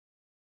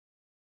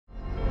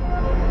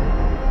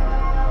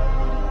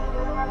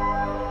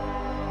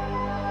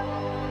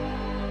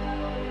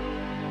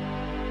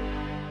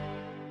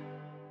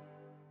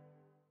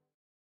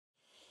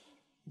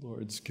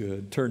Lord's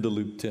good. Turn to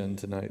Luke 10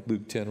 tonight.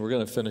 Luke 10. We're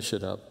going to finish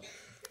it up.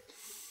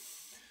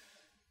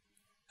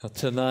 Now,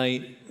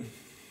 tonight,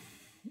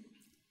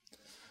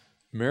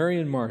 Mary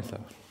and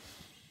Martha.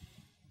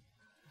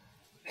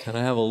 And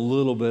I have a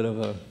little bit of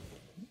a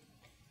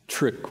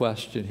trick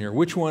question here.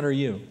 Which one are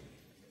you?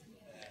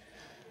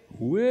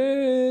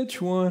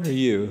 Which one are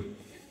you?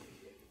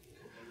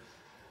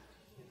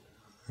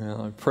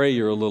 Well, I pray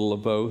you're a little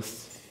of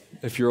both.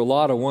 If you're a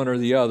lot of one or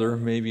the other,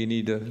 maybe you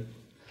need to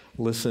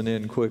listen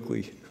in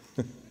quickly.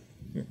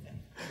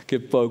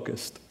 Get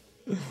focused.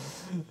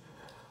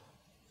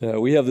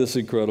 We have this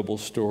incredible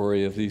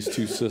story of these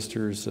two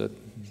sisters that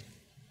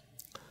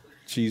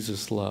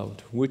Jesus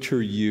loved. Which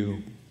are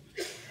you?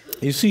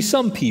 You see,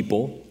 some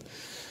people,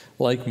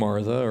 like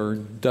Martha, are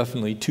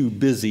definitely too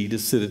busy to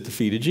sit at the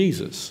feet of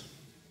Jesus.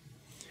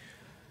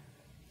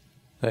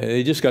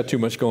 They just got too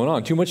much going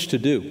on, too much to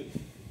do.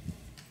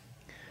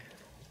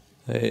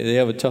 They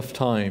have a tough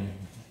time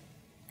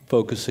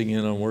focusing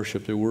in on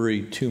worship. They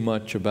worry too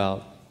much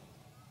about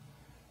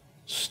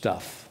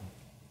stuff.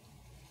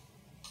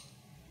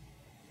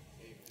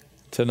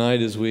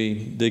 Tonight, as we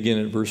dig in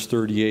at verse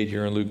 38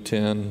 here in Luke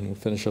 10, we'll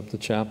finish up the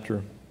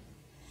chapter.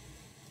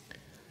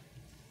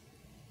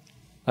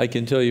 I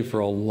can tell you for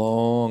a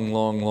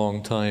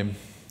long time,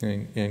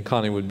 and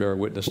Connie would bear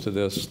witness to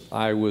this,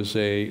 I was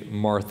a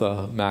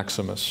Martha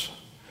Maximus.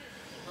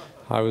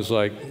 I was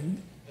like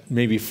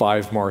maybe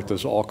 5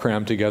 Marthas all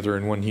crammed together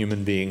in one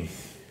human being.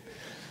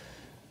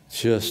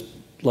 Just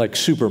like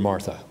Super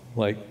Martha.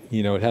 Like,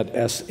 it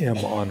had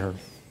SM on her,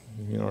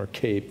 her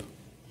cape.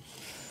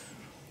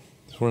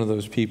 It's one of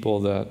those people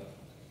that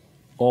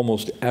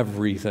almost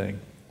everything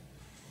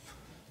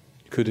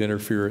could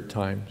interfere at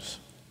times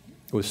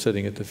with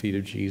sitting at the feet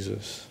of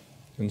Jesus.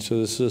 And so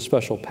this is a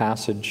special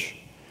passage.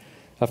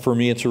 For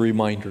me, it's a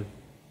reminder.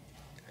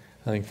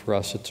 I think for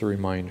us, it's a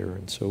reminder.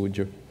 And so would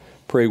you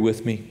pray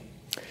with me?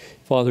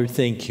 Father,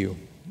 thank you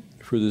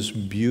for this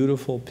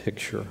beautiful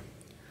picture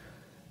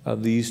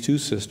of these two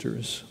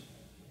sisters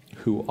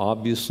who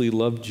obviously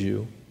loved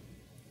you,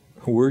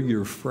 who were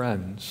your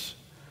friends.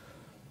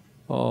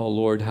 Oh,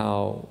 Lord,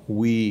 how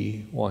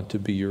we want to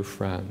be your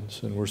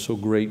friends. And we're so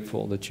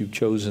grateful that you've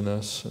chosen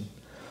us and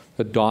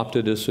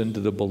adopted us into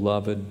the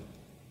beloved.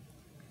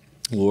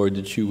 Lord,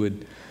 that you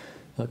would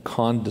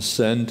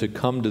condescend to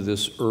come to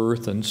this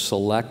earth and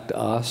select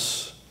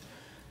us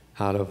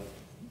out of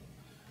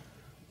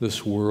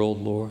this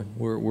world, Lord.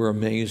 We're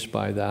amazed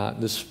by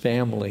that. This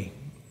family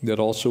that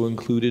also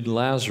included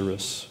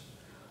Lazarus,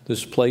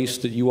 this place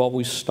that you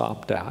always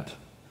stopped at.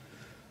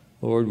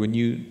 Lord, when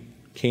you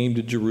came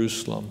to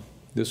Jerusalem,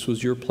 this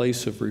was your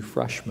place of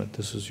refreshment.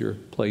 This is your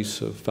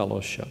place of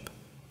fellowship.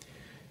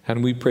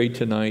 And we pray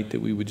tonight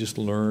that we would just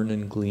learn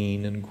and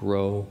glean and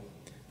grow,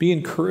 be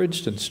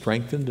encouraged and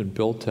strengthened and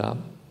built up.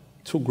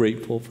 So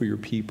grateful for your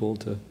people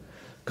to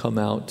come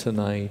out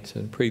tonight,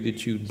 and pray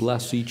that you'd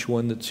bless each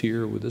one that's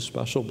here with a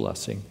special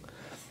blessing.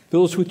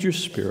 Fill us with your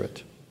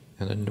Spirit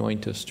and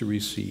anoint us to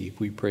receive.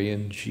 We pray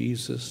in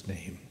Jesus'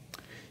 name.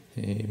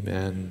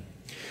 Amen.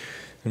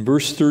 In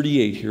verse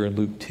 38 here in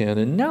Luke 10,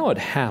 and now it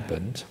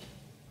happened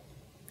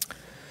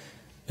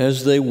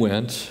as they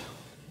went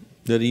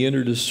that he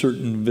entered a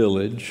certain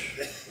village,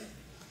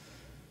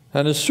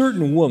 and a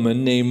certain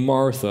woman named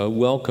Martha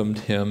welcomed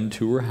him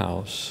to her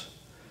house.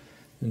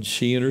 And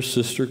she and her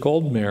sister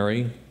called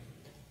Mary,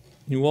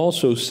 who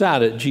also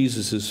sat at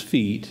Jesus'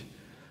 feet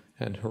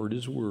and heard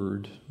his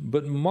word.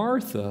 But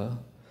Martha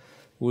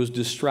was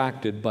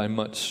distracted by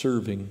much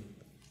serving,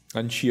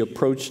 and she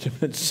approached him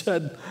and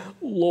said,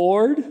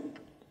 Lord,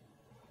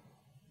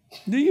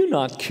 do you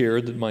not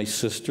care that my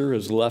sister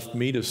has left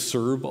me to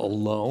serve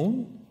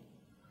alone?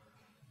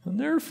 And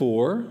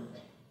therefore,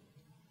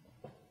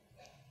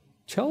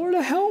 tell her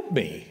to help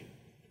me.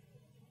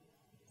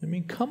 I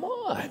mean, come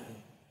on.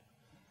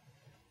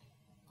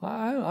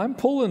 I'm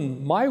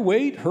pulling my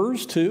weight,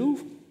 hers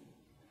too.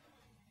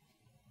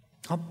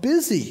 I'm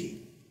busy.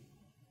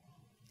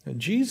 And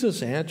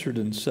Jesus answered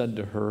and said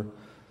to her,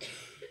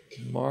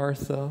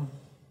 Martha,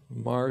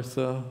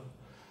 Martha.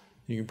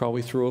 You can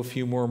probably throw a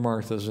few more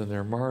Marthas in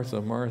there.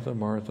 Martha, Martha,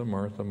 Martha,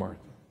 Martha,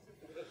 Martha.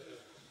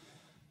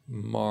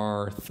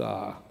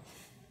 Martha.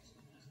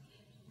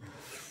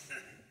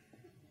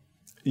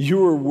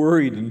 You are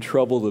worried and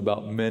troubled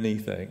about many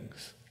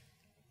things.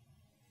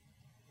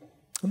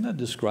 Doesn't that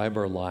describe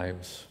our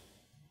lives?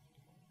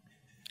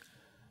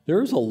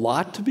 There's a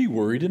lot to be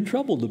worried and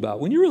troubled about.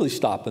 When you really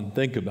stop and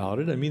think about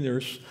it, I mean,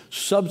 there's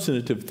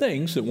substantive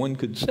things that one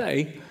could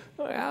say,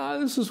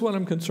 this is what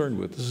I'm concerned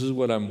with. This is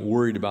what I'm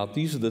worried about.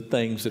 These are the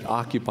things that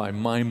occupy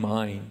my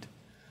mind.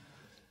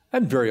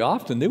 And very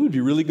often, they would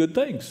be really good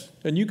things.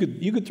 And you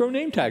could throw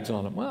name tags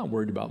on them. Well, I'm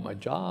worried about my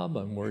job.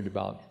 I'm worried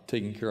about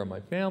taking care of my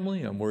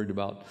family. I'm worried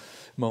about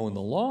mowing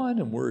the lawn.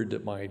 I'm worried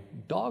that my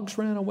dogs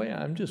ran away.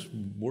 I'm just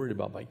worried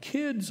about my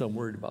kids. I'm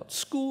worried about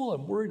school.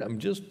 I'm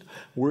just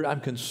worried.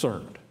 I'm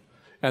concerned.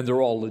 And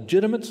they're all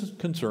legitimate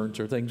concerns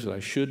or things that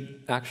I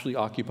should actually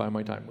occupy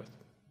my time with.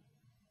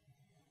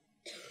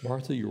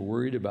 Martha, you're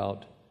worried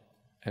about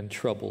and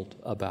troubled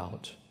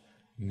about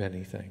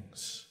many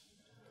things.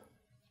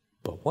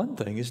 But one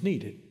thing is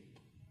needed.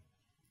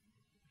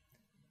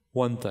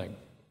 One thing.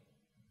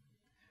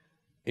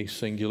 A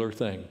singular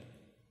thing.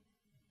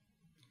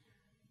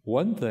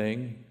 One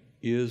thing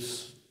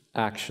is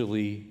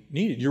actually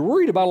needed. You're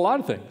worried about a lot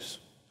of things.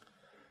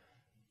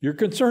 You're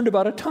concerned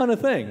about a ton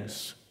of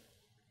things.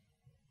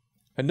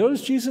 And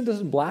notice Jesus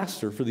doesn't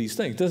blast her for these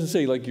things. It doesn't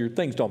say, like, your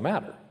things don't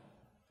matter.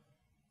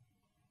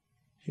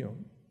 You know,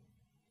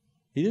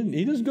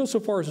 he doesn't go so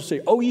far as to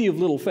say, oh, ye of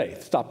little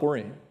faith, stop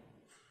worrying.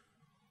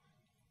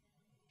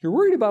 You're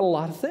worried about a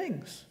lot of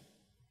things.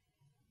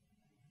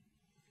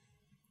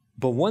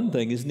 But one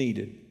thing is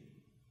needed.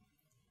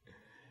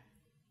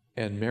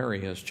 And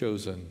Mary has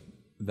chosen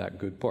that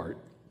good part.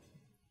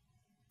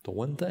 The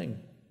one thing.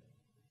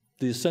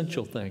 The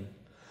essential thing.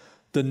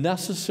 The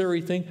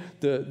necessary thing.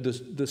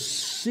 The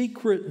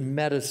secret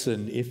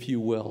medicine, if you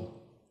will,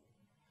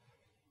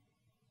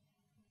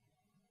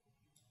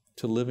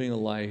 to living a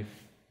life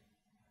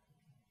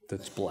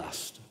that's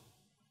blessed.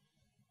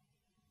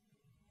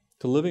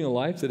 To living a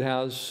life that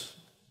has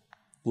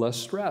less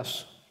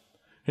stress.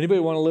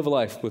 Anybody want to live a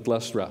life with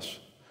less stress?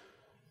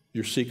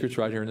 Your secret's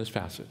right here in this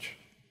passage.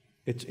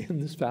 It's in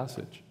this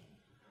passage.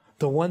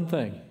 The one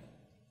thing.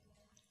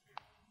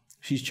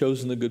 She's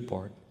chosen the good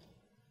part,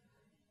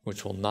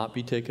 which will not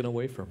be taken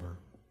away from her.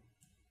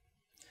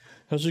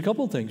 There's a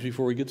couple of things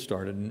before we get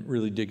started and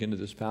really dig into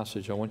this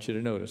passage I want you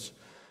to notice.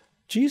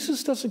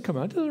 Jesus doesn't come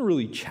out, doesn't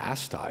really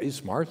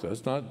chastise Martha.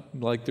 It's not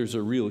like there's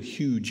a real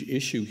huge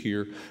issue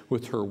here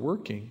with her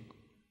working.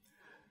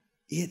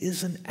 It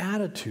is an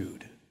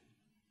attitude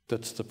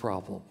that's the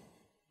problem.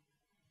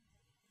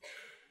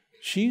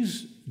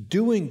 She's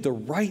doing the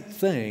right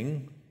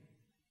thing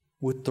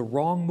with the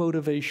wrong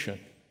motivation.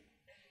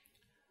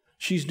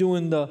 She's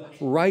doing the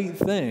right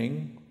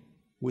thing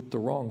with the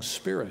wrong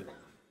spirit.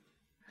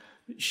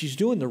 She's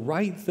doing the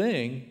right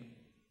thing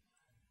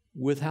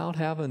without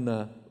having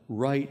the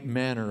right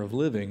manner of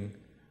living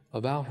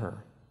about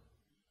her.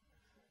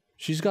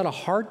 She's got a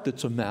heart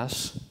that's a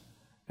mess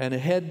and a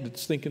head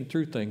that's thinking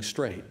through things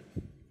straight.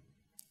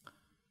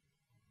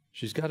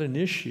 She's got an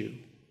issue,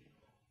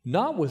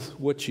 not with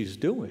what she's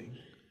doing,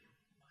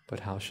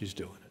 but how she's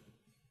doing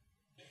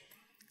it.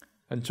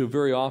 And so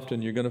very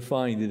often you're going to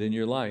find it in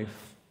your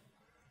life.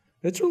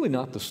 It's really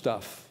not the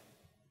stuff.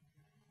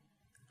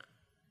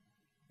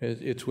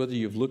 It's whether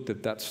you've looked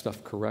at that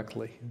stuff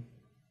correctly.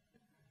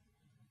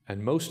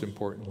 And most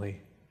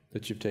importantly,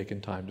 that you've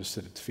taken time to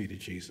sit at the feet of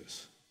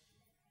Jesus.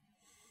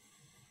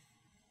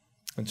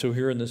 And so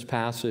here in this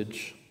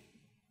passage,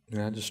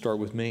 and I'll just start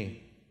with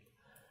me.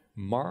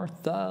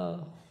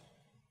 Martha,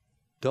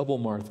 double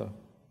Martha.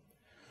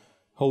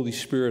 Holy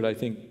Spirit, I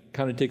think,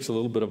 kind of takes a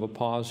little bit of a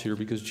pause here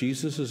because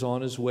Jesus is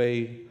on his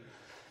way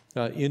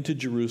into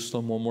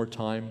Jerusalem one more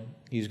time.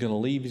 He's going to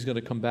leave. He's going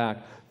to come back.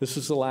 This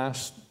is the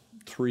last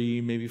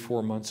 3, maybe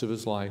 4 months of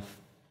his life.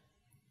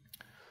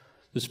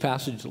 This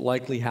passage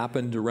likely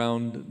happened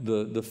around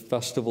the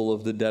festival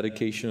of the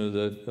dedication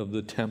of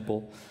the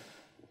temple.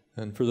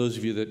 And for those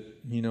of you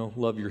that,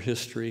 love your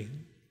history,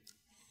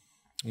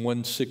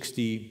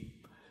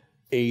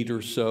 168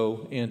 or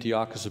so,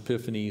 Antiochus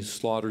Epiphanes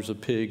slaughters a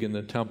pig in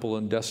the temple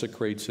and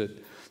desecrates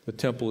it. The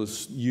temple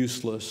is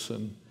useless.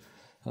 And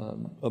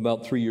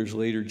about 3 years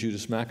later,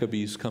 Judas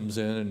Maccabeus comes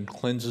in and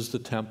cleanses the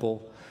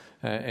temple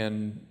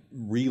and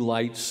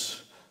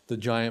relights the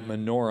giant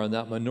menorah. And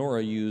that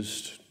menorah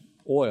used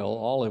oil,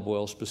 olive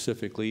oil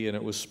specifically, and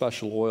it was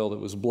special oil that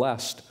was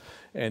blessed.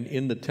 And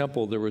in the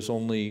temple, there was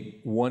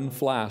only one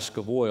flask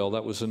of oil.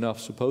 That was enough,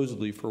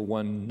 supposedly, for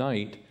one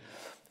night.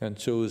 And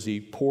so as he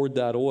poured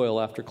that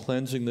oil after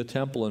cleansing the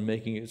temple and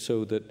making it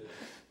so that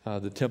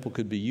the temple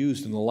could be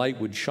used and the light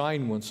would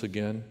shine once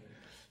again,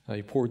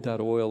 he poured that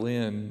oil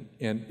in,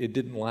 and it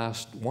didn't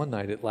last one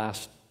night. It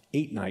lasted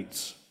 8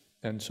 nights.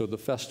 And so the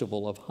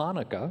festival of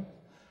Hanukkah,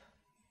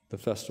 the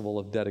festival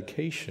of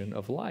dedication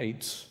of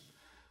lights,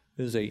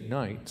 is 8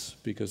 nights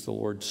because the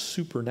Lord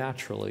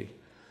supernaturally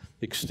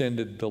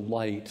extended the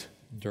light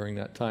during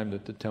that time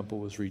that the temple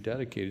was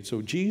rededicated.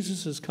 So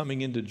Jesus is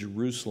coming into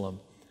Jerusalem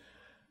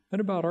at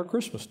about our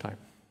Christmas time,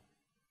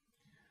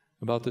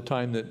 about the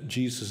time that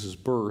Jesus'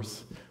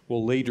 birth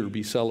will later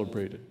be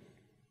celebrated.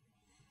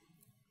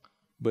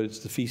 But it's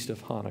the Feast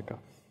of Hanukkah,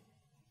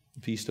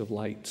 the Feast of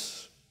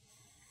Lights,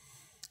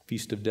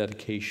 Feast of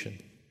Dedication.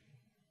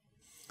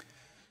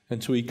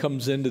 And so he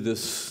comes into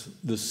this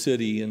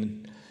city,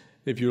 and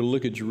if you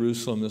look at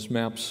Jerusalem, this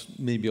map's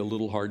maybe a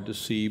little hard to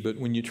see, but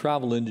when you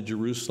travel into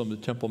Jerusalem, the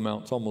Temple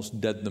Mount's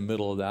almost dead in the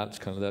middle of that. It's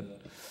kind of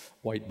that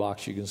white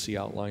box you can see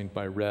outlined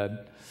by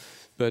red.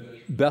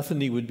 But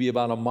Bethany would be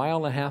about 1.5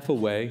 miles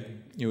away.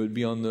 It would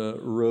be on the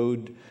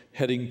road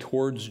heading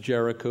towards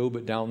Jericho,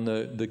 but down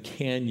the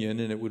canyon,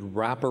 and it would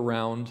wrap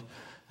around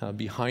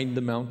behind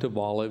the Mount of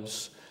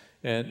Olives.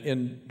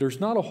 And there's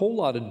not a whole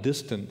lot of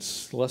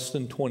distance, less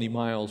than 20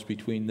 miles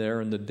between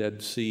there and the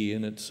Dead Sea,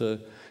 and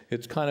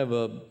it's kind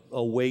of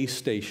a way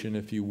station,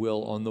 if you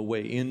will, on the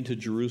way into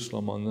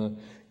Jerusalem on the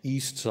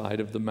east side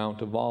of the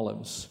Mount of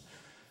Olives.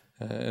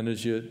 And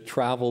as you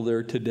travel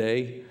there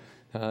today,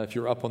 If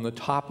you're up on the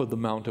top of the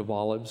Mount of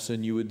Olives,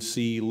 and you would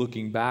see,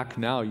 looking back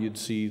now, you'd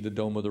see the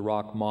Dome of the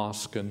Rock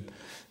Mosque, and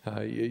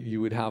you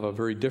would have a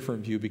very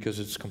different view because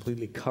it's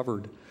completely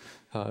covered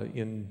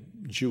in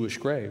Jewish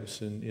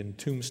graves, in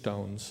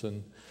tombstones,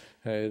 and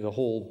the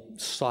whole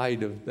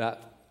side of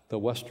that, the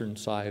western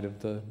side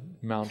of the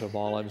Mount of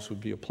Olives, would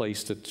be a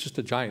place that's just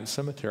a giant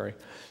cemetery.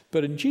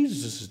 But in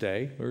Jesus'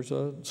 day, there's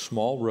a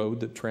small road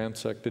that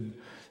transected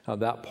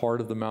that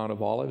part of the Mount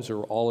of Olives. There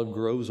are olive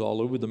groves all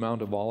over the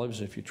Mount of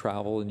Olives. If you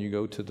travel and you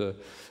go to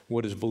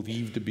what is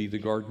believed to be the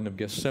Garden of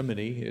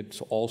Gethsemane, it's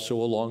also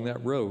along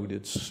that road.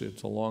 It's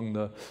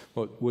along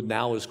what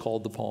now is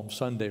called the Palm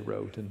Sunday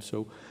Road. And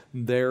so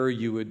there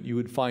you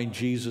would find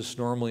Jesus.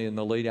 Normally in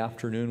the late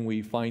afternoon,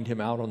 we find him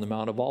out on the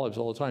Mount of Olives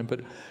all the time. But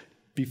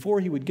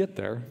before he would get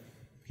there,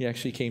 he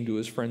actually came to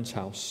his friend's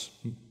house.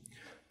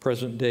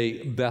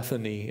 Present-day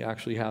Bethany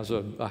actually has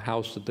a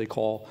house that they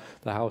call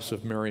the house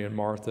of Mary and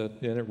Martha,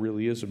 and it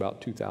really is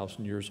about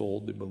 2,000 years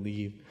old, they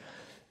believe.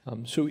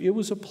 So it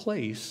was a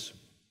place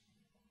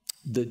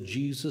that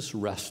Jesus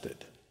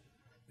rested.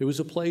 It was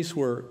a place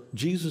where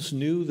Jesus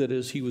knew that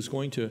as he was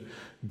going to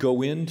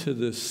go into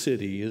the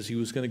city, as he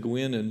was going to go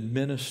in and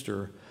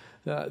minister,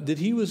 that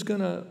he was going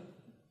to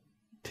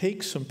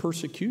take some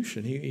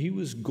persecution. He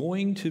was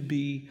going to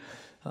be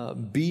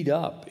beat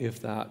up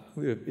if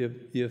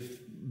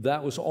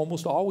that was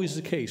almost always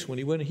the case. When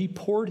he went, he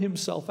poured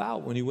himself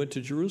out when he went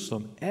to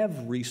Jerusalem.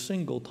 Every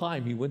single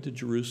time he went to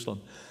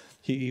Jerusalem,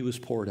 he was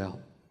poured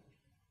out.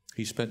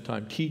 He spent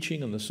time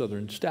teaching on the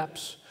southern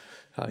steps.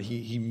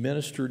 He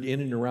ministered in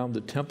and around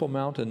the Temple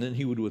Mount, and then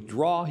he would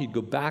withdraw. He'd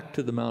go back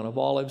to the Mount of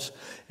Olives,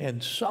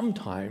 and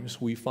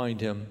sometimes we find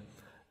him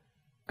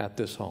at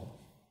this home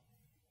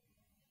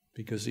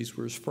because these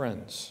were his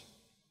friends.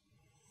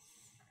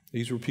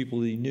 These were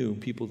people that he knew,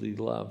 people that he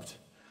loved.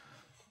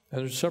 And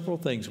there's several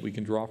things we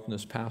can draw from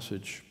this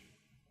passage.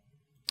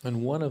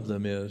 And one of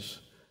them is,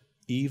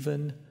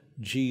 even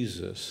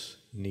Jesus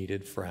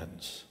needed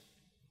friends.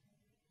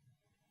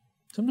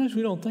 Sometimes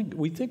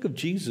we think of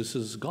Jesus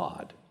as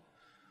God.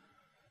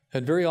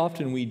 And very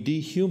often we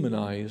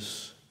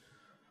dehumanize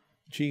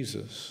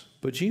Jesus.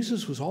 But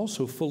Jesus was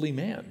also fully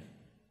man.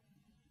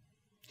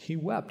 He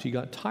wept, he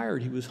got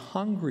tired, he was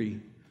hungry,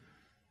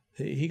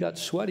 he got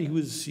sweaty,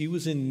 he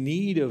was in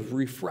need of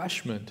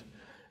refreshment.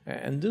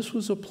 And this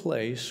was a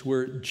place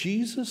where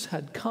Jesus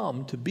had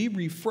come to be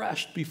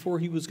refreshed before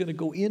he was going to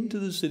go into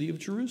the city of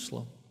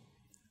Jerusalem.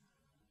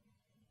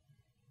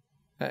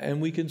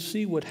 And we can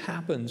see what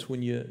happens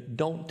when you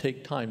don't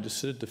take time to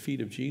sit at the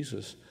feet of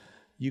Jesus.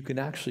 You can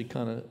actually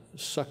kind of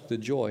suck the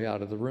joy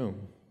out of the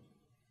room.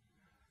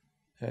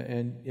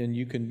 And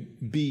you can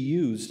be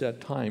used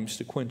at times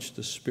to quench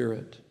the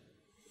Spirit.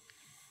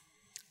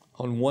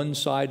 On one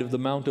side of the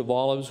Mount of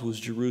Olives was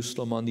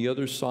Jerusalem. On the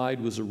other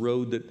side was a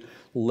road that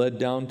led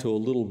down to a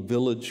little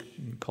village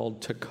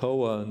called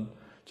Tekoa. And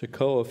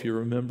Tekoa, if you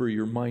remember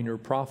your minor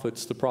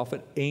prophets, the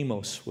prophet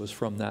Amos was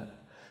from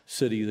that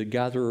city, the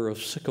gatherer of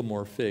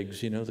sycamore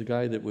figs, the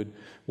guy that would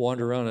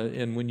wander around.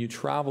 And when you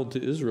traveled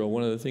to Israel,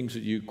 one of the things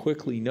that you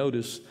quickly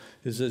notice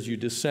is as you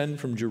descend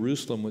from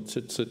Jerusalem, which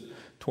sits at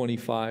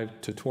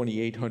 2,500 to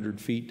 2,800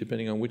 feet,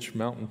 depending on which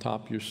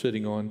mountaintop you're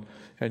sitting on,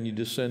 and you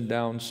descend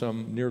down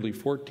some nearly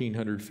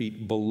 1,400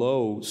 feet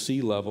below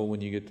sea level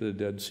when you get to the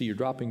Dead Sea. You're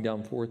dropping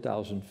down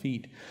 4,000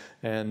 feet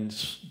and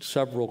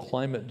several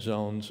climate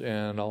zones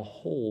and a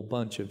whole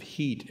bunch of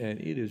heat, and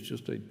it is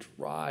just a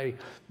dry,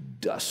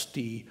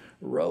 dusty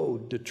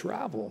road to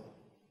travel.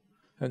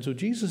 And so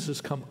Jesus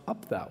has come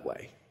up that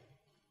way.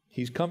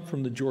 He's come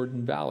from the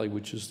Jordan Valley,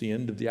 which is the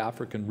end of the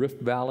African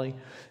Rift Valley.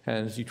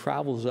 And as he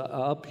travels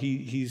up,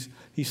 he's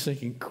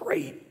thinking,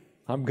 great,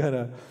 I'm going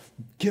to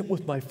get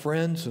with my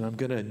friends and I'm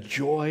going to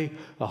enjoy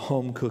a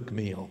home-cooked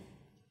meal.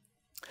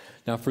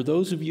 Now, for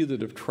those of you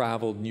that have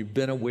traveled and you've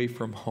been away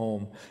from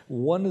home,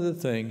 one of the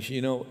things,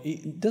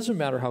 it doesn't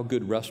matter how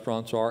good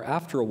restaurants are.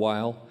 After a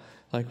while,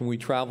 like when we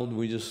traveled,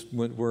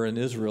 we're in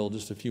Israel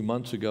just a few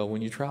months ago.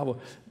 When you travel,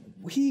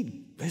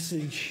 it's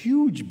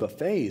huge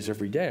buffets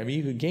every day. I mean,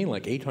 you can gain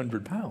like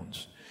 800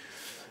 pounds.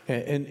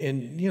 And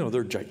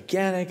they're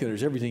gigantic, and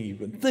there's everything you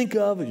can think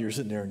of, and you're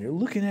sitting there and you're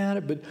looking at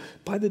it. But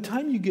by the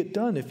time you get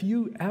done, if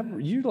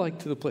you're like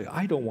to the place,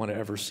 I don't want to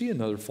ever see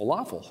another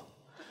falafel.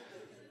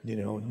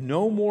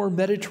 No more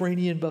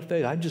Mediterranean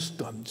buffet.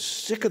 I'm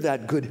sick of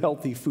that good,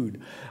 healthy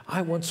food.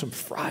 I want some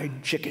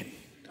fried chicken.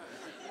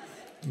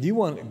 You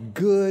want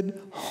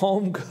good,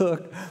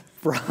 home-cooked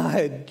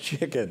fried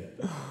chicken.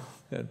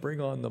 And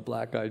bring on the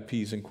black-eyed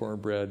peas and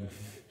cornbread.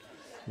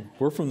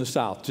 We're from the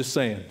South, just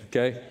saying,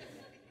 okay?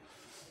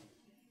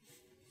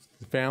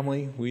 The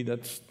family,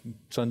 that's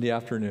Sunday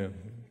afternoon.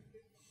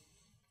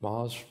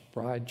 Ma's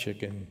fried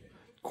chicken,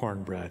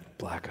 cornbread,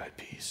 black-eyed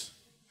peas.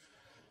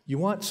 You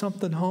want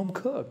something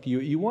home-cooked.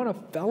 You want a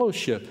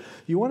fellowship.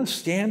 You want to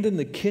stand in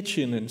the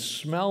kitchen and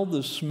smell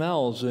the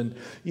smells and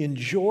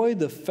enjoy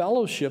the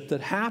fellowship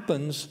that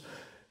happens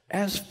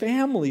as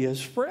family,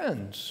 as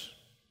friends.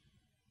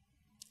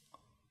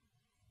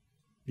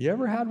 You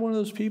ever had one of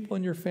those people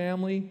in your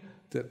family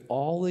that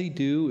all they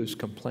do is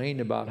complain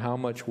about how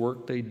much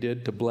work they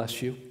did to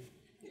bless you?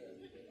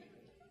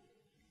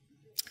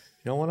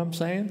 You know what I'm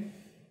saying?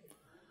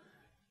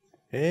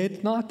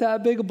 It's not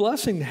that big a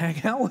blessing to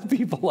hang out with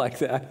people like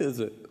that, is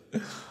it?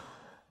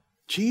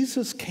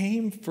 Jesus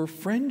came for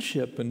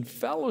friendship and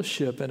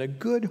fellowship and a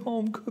good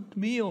home-cooked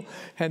meal,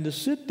 and to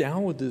sit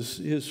down with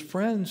his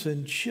friends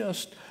and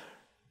just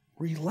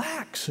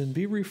relax and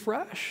be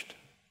refreshed.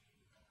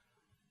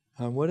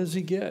 And what does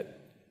he get?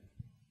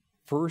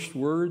 First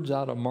words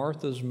out of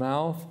Martha's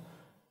mouth,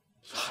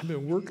 I've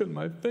been working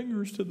my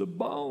fingers to the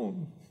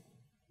bone.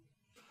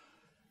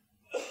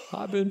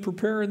 I've been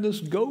preparing this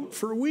goat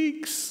for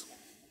weeks.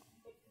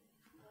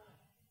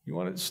 You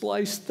want it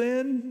sliced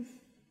thin?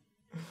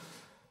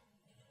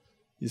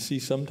 You see,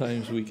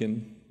 sometimes we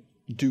can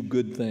do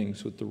good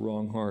things with the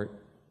wrong heart.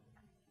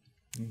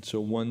 And so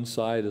one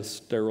side is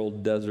sterile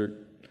desert,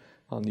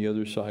 on the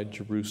other side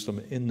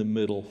Jerusalem, in the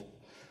middle,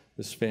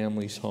 this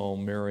family's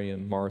home, Mary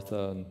and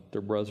Martha and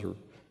their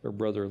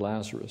brother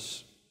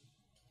Lazarus.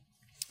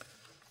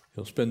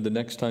 He'll spend the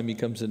next time he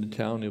comes into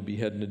town, he'll be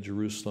heading to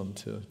Jerusalem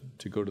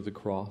to go to the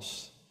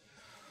cross.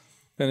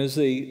 And as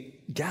they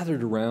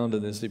gathered around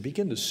and as they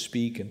begin to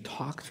speak and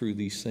talk through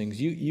these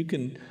things,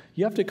 you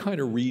have to kind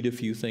of read a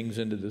few things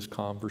into this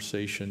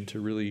conversation to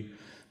really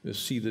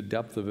see the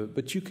depth of it.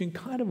 But you can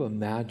kind of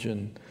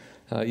imagine,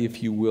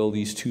 if you will,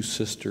 these two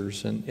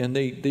sisters. And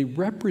they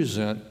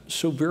represent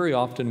so very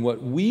often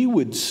what we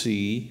would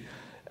see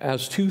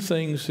as two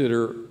things that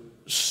are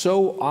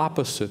so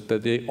opposite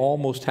that they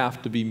almost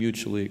have to be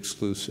mutually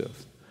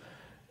exclusive.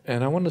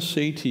 And I want to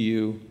say to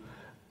you,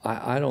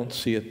 I don't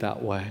see it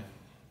that way.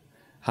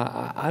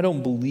 I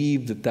don't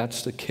believe that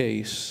that's the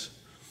case.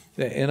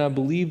 And I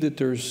believe that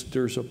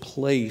there's a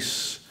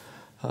place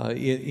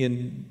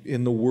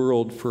in the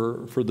world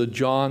for the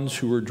Johns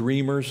who are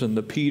dreamers and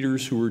the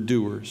Peters who are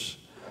doers.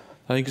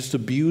 I think it's the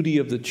beauty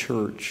of the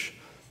church.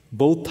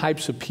 Both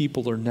types of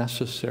people are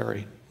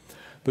necessary.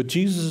 But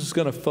Jesus is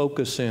going to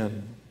focus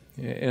in.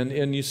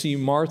 And you see,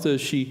 Martha,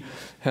 she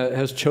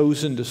has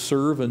chosen to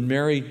serve, and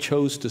Mary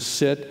chose to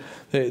sit.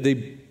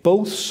 They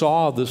both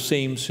saw the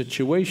same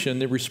situation.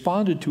 They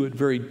responded to it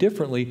very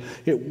differently.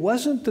 It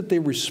wasn't that they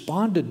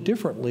responded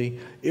differently.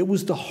 It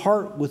was the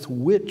heart with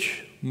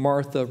which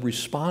Martha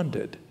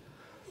responded.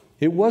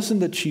 It wasn't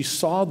that she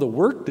saw the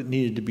work that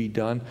needed to be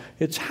done.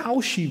 It's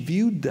how she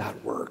viewed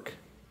that work.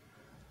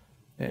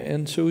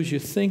 And so as you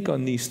think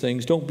on these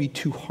things, don't be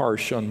too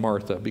harsh on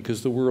Martha,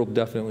 because the world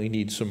definitely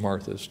needs some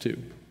Marthas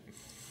too.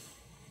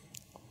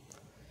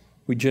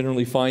 We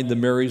generally find the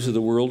Marys of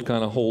the world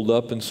kind of holed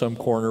up in some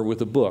corner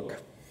with a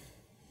book.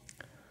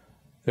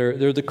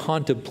 They're the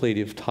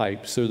contemplative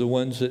types. They're the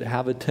ones that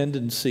have a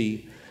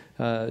tendency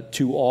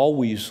to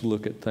always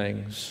look at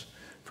things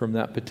from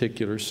that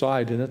particular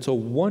side. And that's a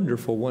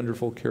wonderful,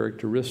 wonderful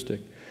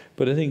characteristic.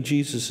 But I think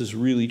Jesus is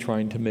really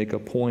trying to make a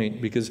point,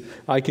 because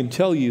I can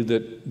tell you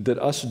that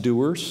us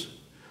doers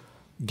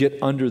get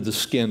under the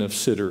skin of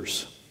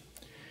sitters.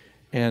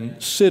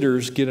 And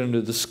sitters get under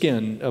the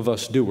skin of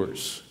us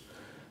doers.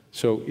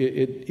 So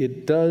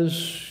it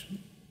does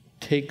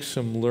take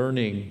some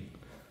learning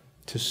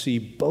to see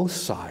both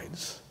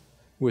sides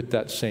with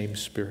that same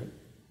spirit,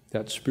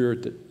 that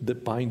spirit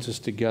that binds us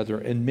together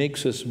and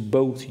makes us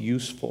both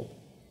useful.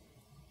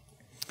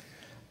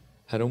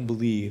 I don't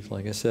believe,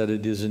 like I said,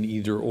 it is an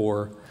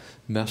either-or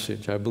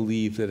message. I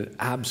believe that it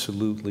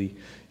absolutely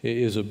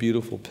is a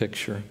beautiful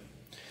picture.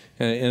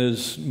 And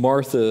as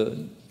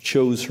Martha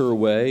chose her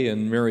way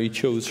and Mary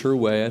chose her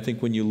way, I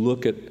think when you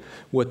look at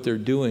what they're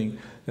doing,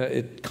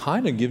 it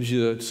kind of gives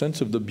you a sense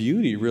of the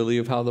beauty, really,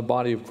 of how the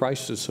body of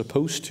Christ is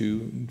supposed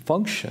to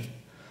function.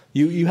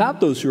 You have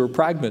those who are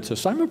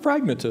pragmatists. I'm a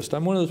pragmatist.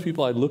 I'm one of those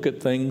people, I look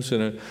at things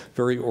in a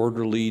very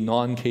orderly,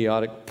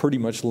 non-chaotic, pretty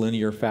much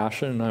linear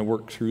fashion, and I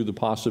work through the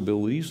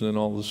possibilities, and then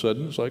all of a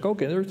sudden it's like,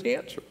 okay, there's the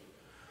answer.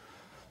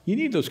 You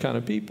need those kind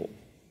of people.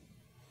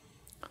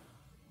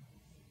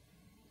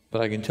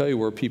 But I can tell you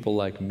where people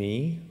like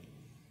me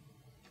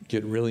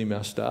get really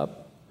messed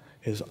up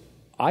is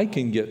I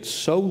can get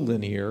so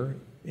linear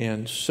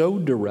and so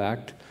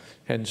direct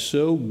and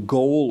so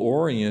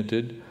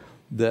goal-oriented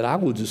that I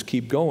will just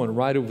keep going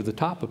right over the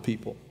top of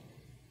people.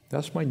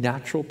 That's my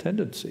natural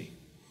tendency.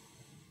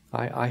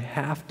 I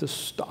have to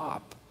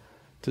stop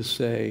to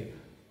say,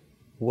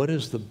 what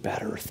is the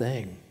better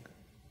thing?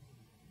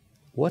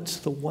 What's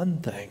the one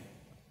thing?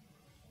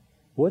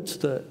 What's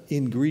the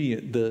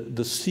ingredient,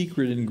 the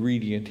secret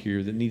ingredient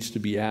here that needs to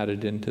be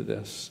added into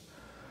this?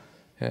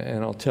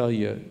 And I'll tell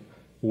you,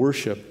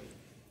 worship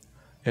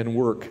and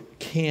work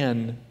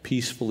can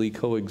peacefully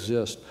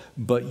coexist,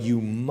 but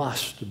you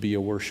must be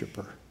a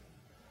worshiper.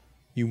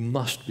 You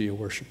must be a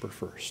worshiper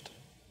first.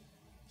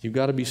 You've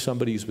got to be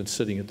somebody who's been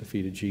sitting at the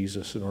feet of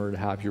Jesus in order to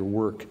have your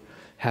work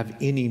have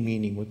any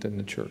meaning within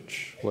the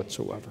church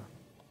whatsoever.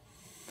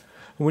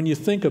 When you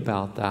think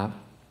about that,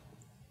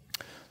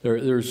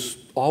 there's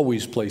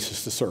always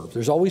places to serve.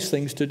 There's always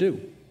things to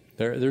do.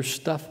 There's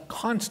stuff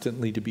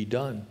constantly to be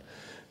done.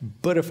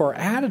 But if our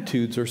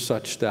attitudes are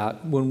such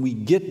that when we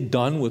get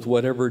done with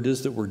whatever it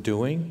is that we're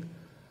doing,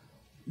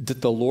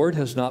 that the Lord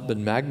has not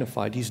been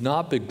magnified, he's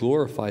not been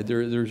glorified,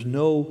 there's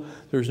no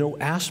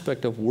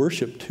aspect of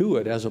worship to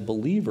it as a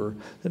believer,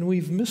 then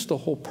we've missed the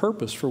whole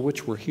purpose for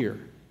which we're here.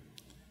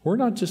 We're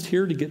not just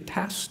here to get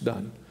tasks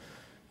done.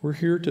 We're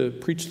here to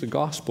preach the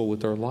gospel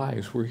with our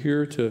lives. We're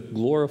here to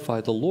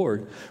glorify the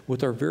Lord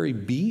with our very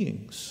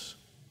beings.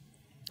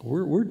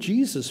 We're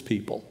Jesus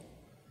people.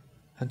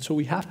 And so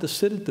we have to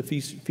sit at the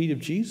feet of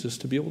Jesus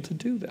to be able to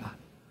do that.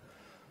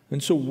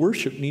 And so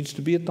worship needs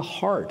to be at the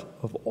heart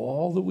of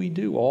all that we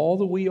do, all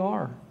that we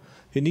are.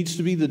 It needs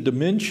to be the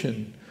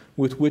dimension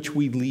with which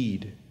we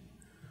lead.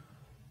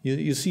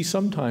 You see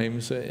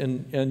sometimes,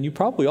 and you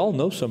probably all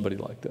know somebody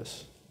like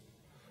this,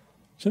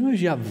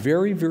 sometimes you have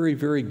very, very,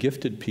 very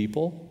gifted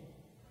people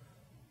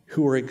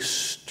who are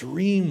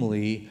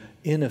extremely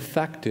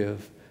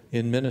ineffective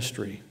in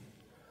ministry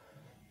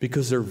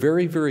because they're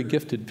very, very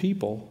gifted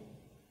people,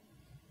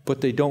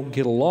 but they don't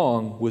get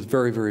along with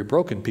very, very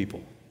broken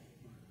people.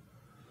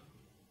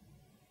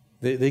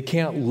 They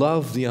can't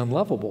love the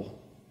unlovable.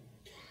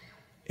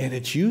 And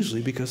it's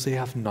usually because they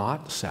have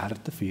not sat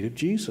at the feet of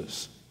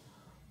Jesus.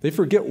 They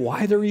forget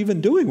why they're even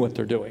doing what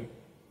they're doing.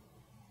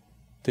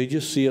 They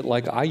just see it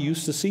like I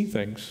used to see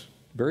things,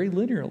 very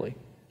linearly.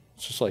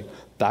 It's just like,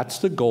 that's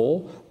the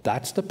goal,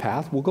 that's the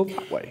path, we'll go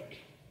that way.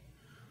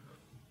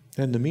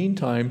 In the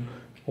meantime,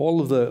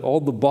 all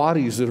the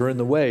bodies that are in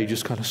the way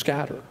just kind of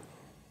scatter.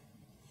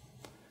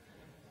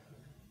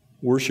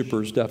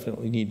 Worshipers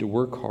definitely need to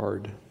work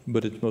hard,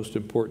 but it's most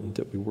important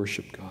that we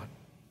worship God.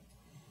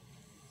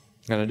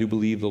 And I do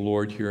believe the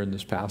Lord here in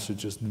this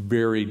passage is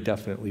very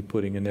definitely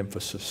putting an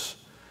emphasis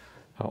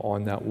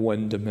on that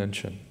one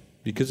dimension.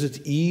 Because it's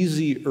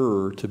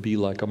easier to be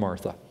like a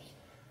Martha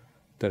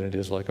than it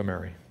is like a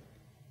Mary.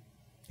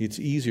 It's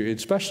easier,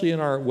 especially in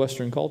our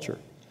Western culture.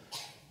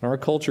 In our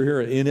culture here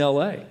in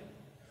LA,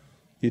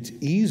 it's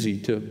easy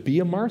to be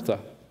a Martha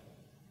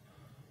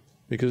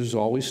because there's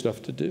always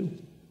stuff to do.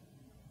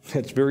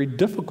 It's very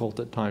difficult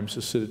at times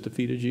to sit at the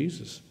feet of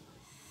Jesus.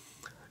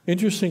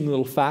 Interesting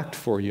little fact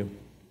for you.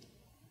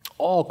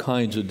 All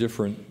kinds of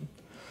different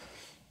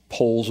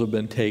polls have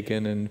been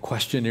taken and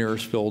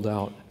questionnaires filled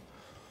out.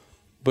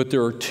 But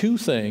there are two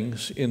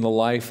things in the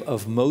life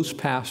of most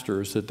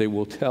pastors that they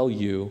will tell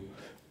you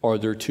are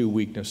their two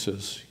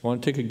weaknesses. You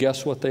want to take a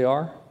guess what they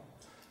are?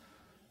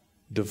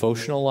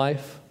 Devotional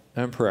life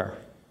and prayer.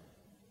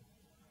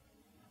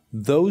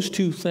 Those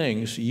two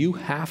things, you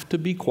have to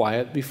be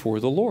quiet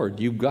before the Lord.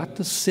 You've got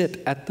to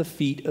sit at the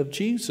feet of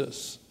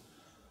Jesus.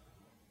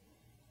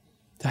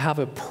 To have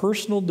a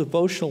personal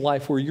devotional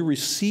life where you're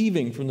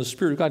receiving from the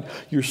Spirit of God.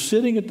 You're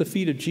sitting at the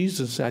feet of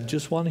Jesus. I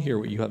just want to hear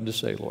what you have to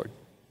say, Lord.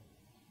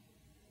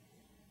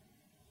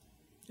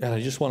 And I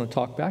just want to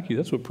talk back to you.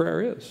 That's what prayer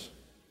is.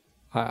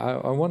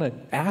 I want to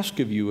ask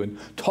of you and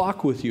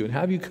talk with you and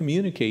have you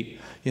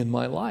communicate in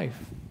my life.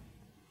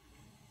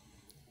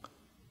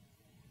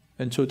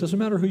 And so it doesn't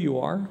matter who you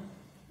are.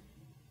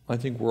 I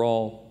think we're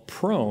all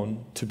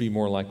prone to be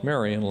more like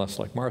Mary and less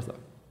like Martha.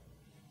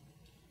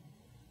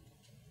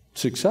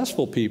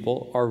 Successful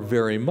people are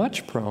very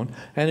much prone,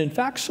 and in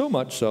fact so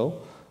much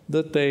so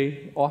that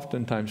they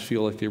oftentimes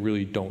feel like they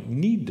really don't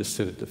need to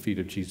sit at the feet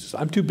of Jesus.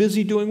 I'm too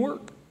busy doing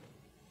work.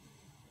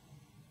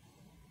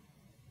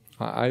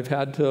 I've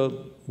had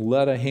to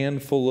let a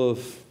handful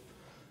of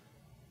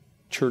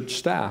church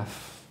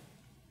staff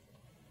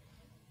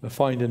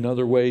find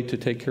another way to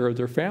take care of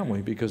their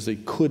family because they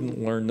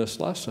couldn't learn this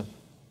lesson.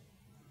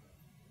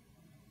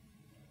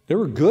 They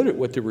were good at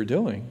what they were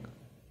doing,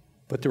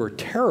 but they were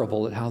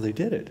terrible at how they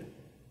did it.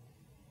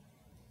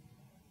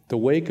 The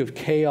wake of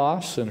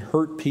chaos and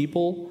hurt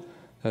people,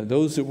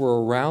 those that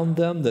were around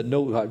them,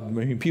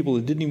 people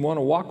that didn't even want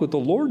to walk with the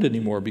Lord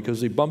anymore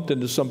because they bumped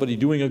into somebody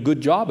doing a good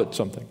job at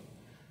something.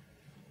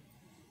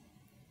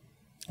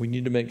 We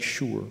need to make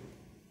sure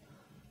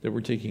that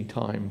we're taking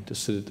time to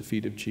sit at the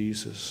feet of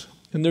Jesus.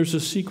 And there's a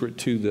secret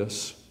to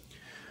this,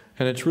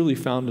 and it's really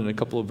found in a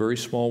couple of very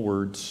small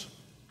words.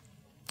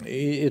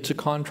 It's a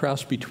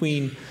contrast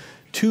between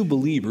two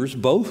believers,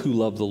 both who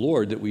love the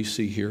Lord, that we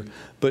see here.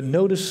 But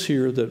notice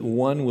here that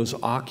one was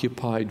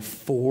occupied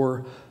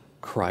for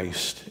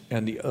Christ,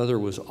 and the other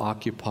was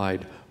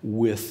occupied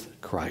with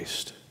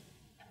Christ.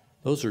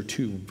 Those are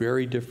two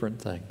very different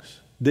things.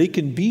 They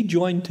can be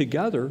joined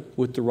together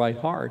with the right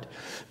heart,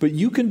 but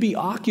you can be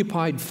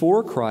occupied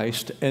for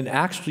Christ and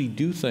actually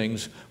do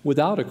things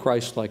without a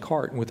Christ-like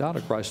heart and without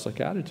a Christ-like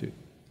attitude.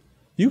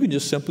 You can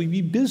just simply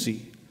be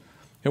busy,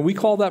 and we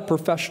call that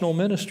professional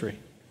ministry.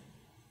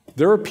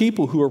 There are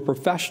people who are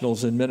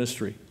professionals in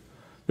ministry.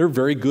 They're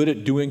very good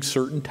at doing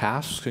certain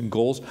tasks and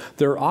goals.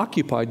 They're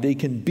occupied. They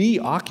can be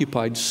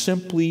occupied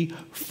simply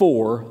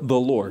for the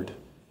Lord,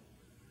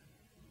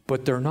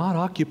 but they're not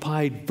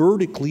occupied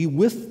vertically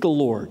with the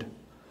Lord.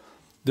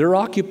 They're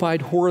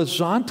occupied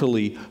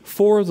horizontally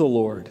for the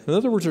Lord. In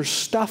other words, there's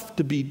stuff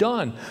to be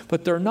done,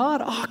 but they're not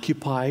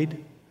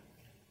occupied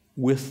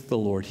with the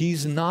Lord.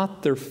 He's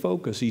not their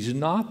focus. He's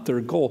not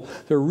their goal.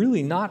 They're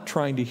really not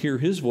trying to hear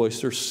His voice.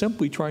 They're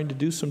simply trying to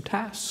do some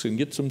tasks and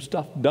get some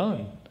stuff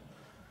done.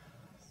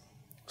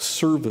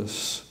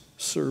 Service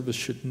Service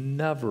should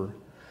never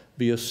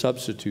be a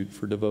substitute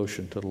for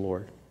devotion to the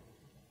Lord.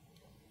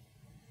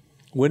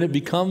 When it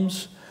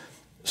becomes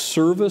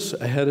service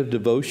ahead of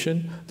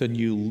devotion, then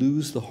you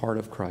lose the heart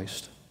of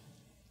Christ.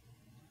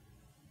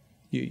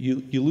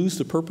 You lose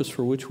the purpose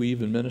for which we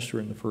even minister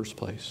in the first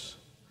place.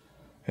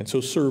 And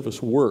so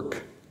service,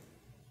 work,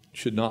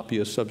 should not be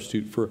a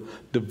substitute for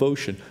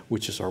devotion,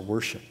 which is our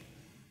worship.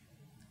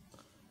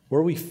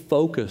 Where we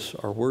focus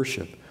our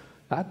worship,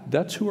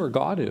 that's who our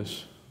God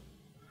is.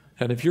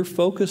 And if you're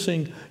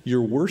focusing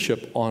your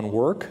worship on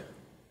work,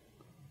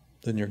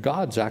 then your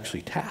God's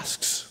actually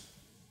tasks.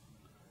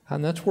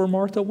 And that's where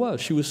Martha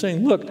was. She was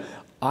saying, look,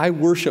 I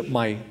worship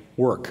my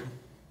work.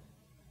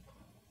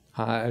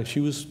 She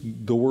was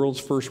the world's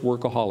first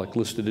workaholic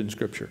listed in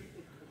Scripture.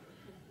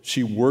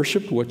 She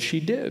worshiped what she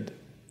did.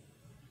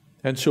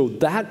 And so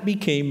that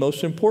became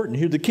most important.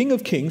 Here, the King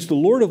of Kings, the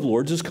Lord of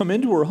Lords, has come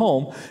into her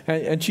home,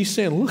 and she's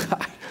saying, look,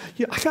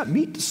 I got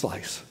meat to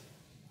slice.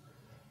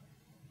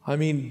 I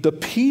mean, the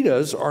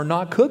pitas are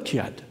not cooked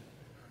yet.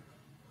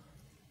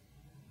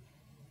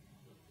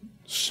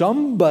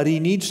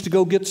 Somebody needs to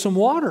go get some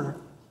water.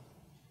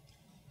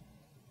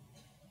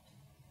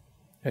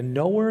 And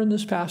nowhere in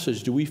this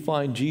passage do we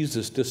find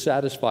Jesus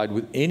dissatisfied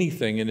with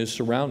anything in his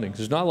surroundings.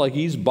 It's not like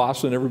he's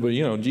bossing everybody.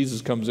 You know,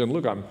 Jesus comes in,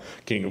 look, I'm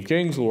King of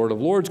Kings, Lord of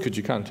Lords. Could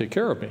you kind of take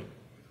care of me?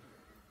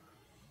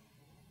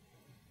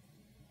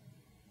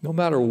 No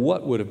matter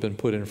what would have been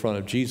put in front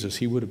of Jesus,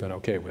 he would have been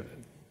okay with it,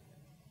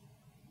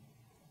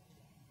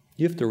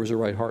 if there was a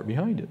right heart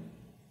behind it.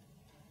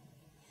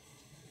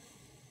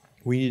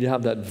 We need to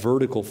have that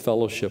vertical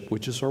fellowship,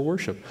 which is our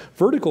worship.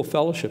 Vertical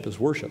fellowship is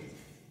worship.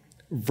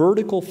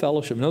 Vertical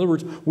fellowship. In other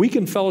words, we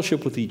can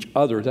fellowship with each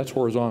other. That's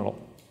horizontal.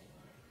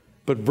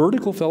 But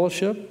vertical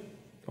fellowship,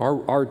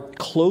 our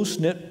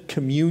close-knit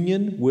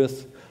communion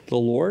with the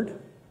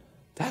Lord,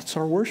 that's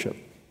our worship.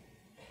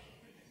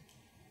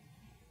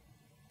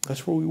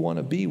 That's where we want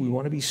to be. We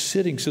want to be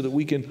sitting so that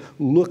we can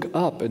look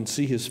up and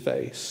see his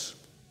face.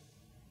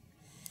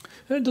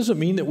 And it doesn't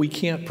mean that we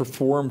can't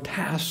perform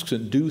tasks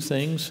and do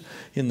things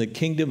in the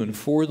kingdom and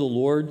for the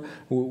Lord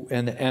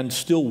and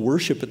still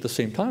worship at the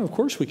same time. Of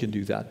course we can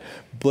do that.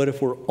 But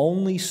if we're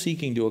only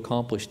seeking to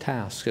accomplish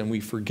tasks and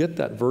we forget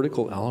that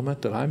vertical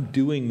element, that I'm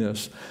doing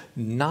this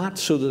not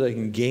so that I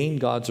can gain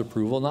God's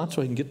approval, not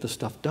so I can get the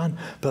stuff done,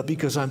 but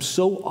because I'm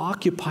so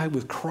occupied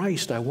with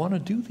Christ, I want to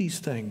do these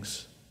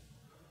things.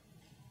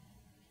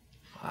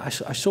 I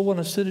still want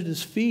to sit at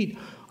his feet.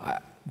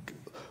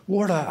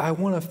 Lord, I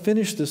want to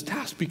finish this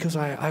task because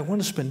I want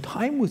to spend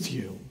time with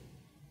you.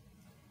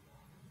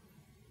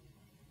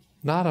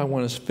 Not I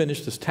want to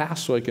finish this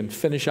task so I can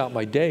finish out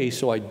my day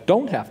so I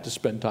don't have to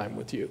spend time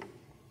with you.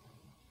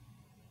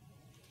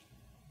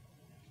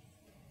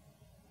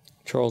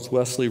 Charles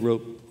Wesley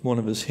wrote one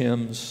of his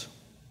hymns.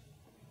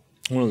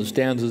 One of the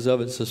stanzas of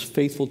it says,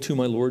 "Faithful to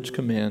my Lord's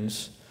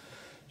commands,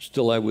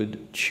 still I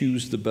would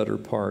choose the better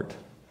part,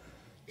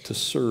 to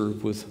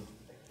serve with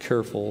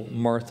careful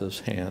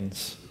Martha's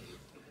hands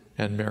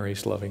and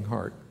Mary's loving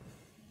heart."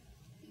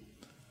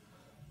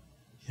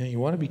 You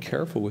want to be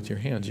careful with your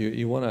hands.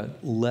 You want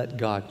to let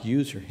God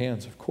use your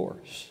hands, of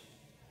course.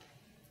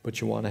 But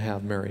you want to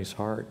have Mary's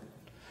heart.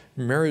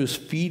 Mary was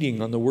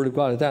feeding on the Word of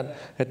God.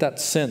 At that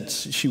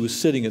sense, she was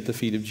sitting at the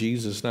feet of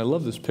Jesus. And I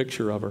love this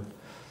picture of her.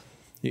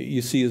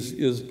 You see,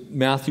 as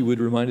Matthew would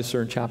remind us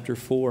there in chapter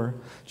 4,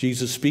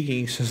 Jesus speaking,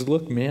 he says,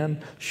 look,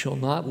 man shall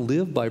not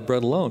live by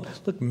bread alone.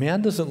 Look,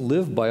 man doesn't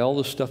live by all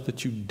the stuff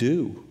that you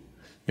do.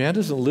 Man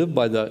doesn't live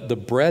by the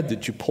bread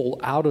that you pull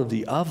out of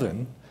the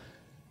oven,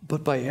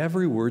 but by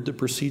every word that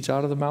proceeds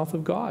out of the mouth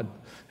of God.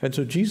 And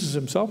so Jesus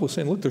himself was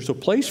saying, look, there's a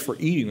place for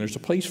eating, there's a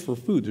place for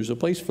food, there's a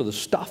place for the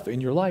stuff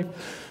in your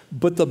life,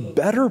 but the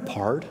better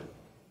part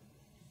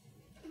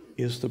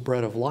is the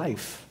bread of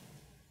life.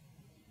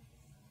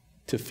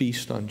 To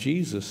feast on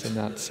Jesus in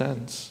that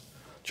sense.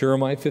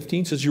 Jeremiah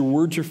 15 says, your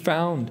words are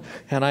found,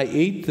 and I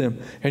ate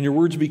them, and your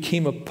words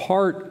became a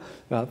part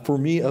for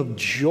me of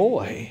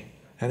joy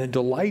and a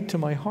delight to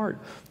my heart.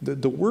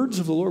 The words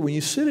of the Lord, when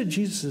you sit at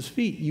Jesus'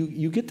 feet,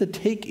 you get to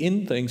take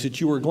in things that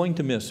you are going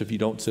to miss if you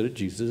don't sit at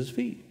Jesus'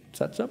 feet. It's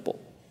that simple.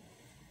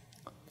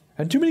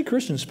 And too many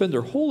Christians spend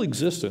their whole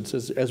existence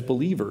as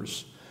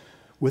believers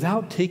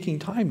without taking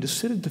time to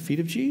sit at the feet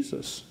of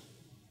Jesus.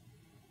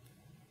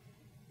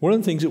 One of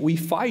the things that we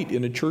fight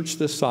in a church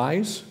this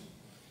size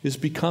is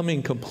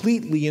becoming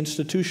completely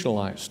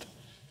institutionalized.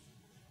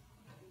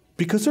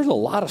 Because there's a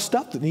lot of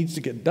stuff that needs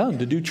to get done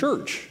to do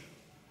church.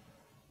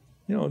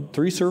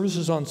 3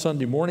 services on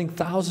Sunday morning,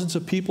 thousands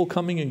of people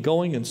coming and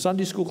going, and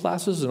Sunday school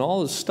classes and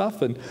all this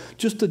stuff, and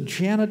just the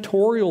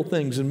janitorial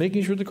things and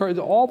making sure the car,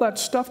 all that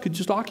stuff could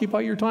just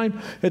occupy your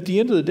time. At the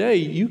end of the day,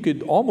 you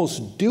could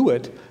almost do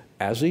it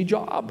as a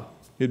job.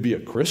 It'd be a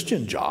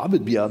Christian job.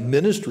 It'd be a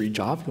ministry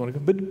job, if you want to,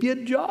 but it'd be a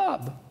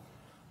job.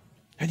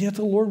 And yet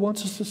the Lord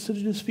wants us to sit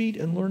at his feet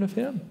and learn of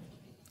him.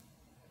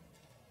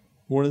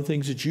 One of the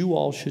things that you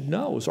all should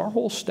know is our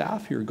whole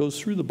staff here goes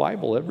through the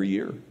Bible every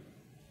year.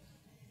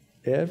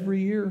 Every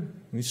year.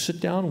 We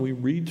sit down and we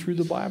read through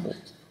the Bible.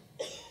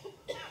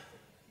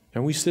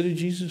 And we sit at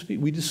Jesus' feet.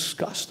 We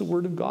discuss the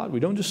Word of God. We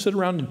don't just sit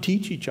around and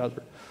teach each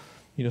other.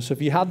 So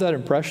if you have that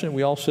impression that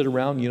we all sit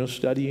around,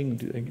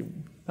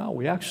 studying, no,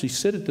 we actually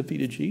sit at the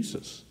feet of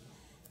Jesus.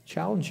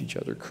 Challenge each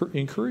other,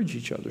 encourage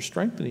each other,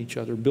 strengthen each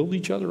other, build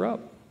each other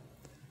up.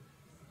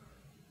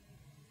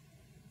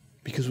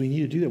 Because we need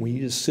to do that. We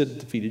need to sit at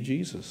the feet of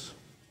Jesus.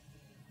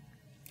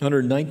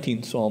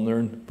 119th Psalm there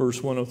in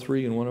verse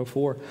 103 and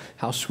 104.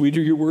 How sweet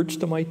are your words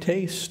to my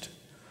taste,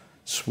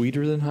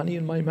 sweeter than honey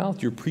in my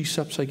mouth. Your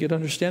precepts I get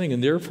understanding,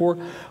 and therefore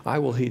I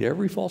will hate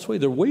every false way.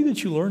 The way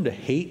that you learn to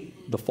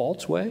hate the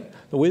false way,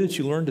 the way that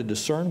you learn to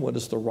discern what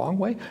is the wrong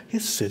way,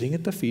 is sitting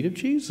at the feet of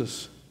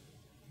Jesus.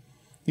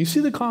 You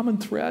see the common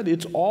thread?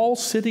 It's all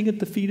sitting at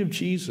the feet of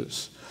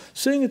Jesus.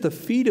 Sitting at the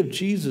feet of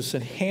Jesus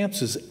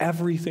enhances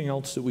everything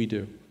else that we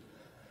do.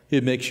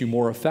 It makes you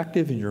more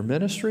effective in your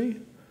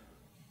ministry.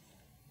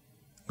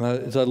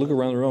 As I look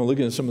around the room,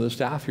 looking at some of the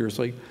staff here, it's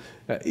like,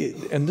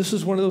 and this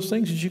is one of those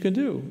things that you can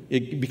do.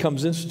 It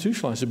becomes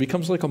institutionalized. It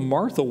becomes like a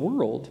Martha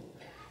world.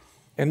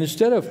 And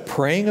instead of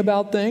praying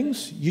about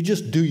things, you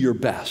just do your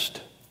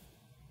best.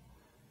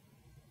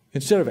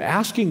 Instead of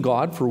asking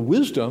God for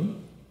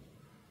wisdom,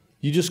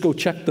 you just go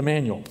check the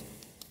manual.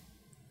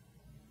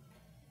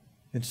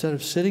 Instead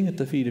of sitting at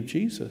the feet of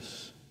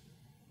Jesus,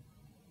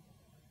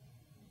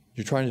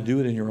 you're trying to do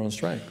it in your own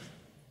strength.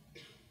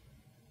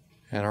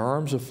 And our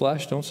arms of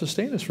flesh don't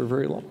sustain us for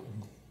very long.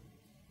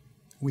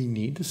 We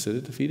need to sit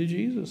at the feet of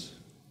Jesus.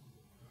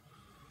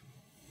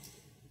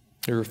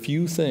 There are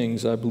few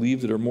things, I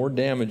believe, that are more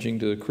damaging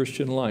to the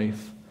Christian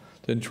life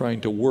than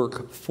trying to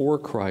work for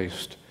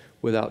Christ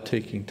without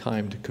taking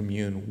time to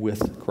commune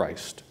with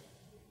Christ.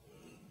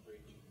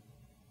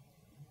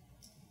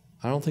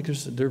 I don't think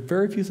there are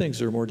very few things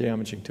that are more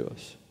damaging to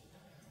us.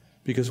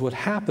 Because what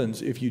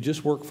happens if you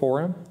just work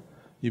for Him,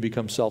 you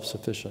become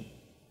self-sufficient.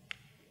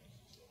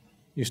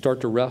 You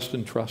start to rest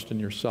and trust in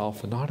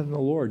yourself and not in the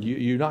Lord.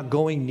 You're not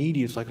going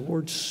needy. It's like,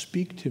 Lord,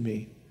 speak to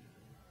me.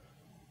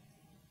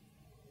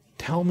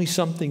 Tell me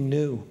something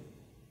new.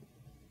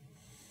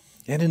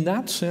 And in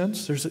that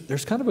sense,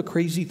 there's kind of a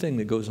crazy thing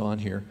that goes on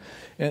here.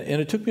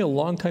 And it took me a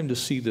long time to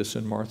see this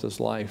in Martha's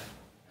life.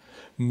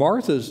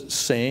 Martha's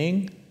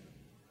saying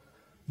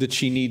that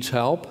she needs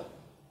help,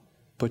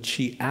 but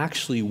she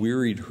actually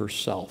wearied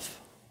herself.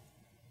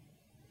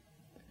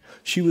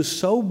 She was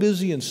so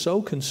busy and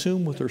so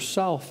consumed with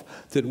herself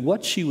that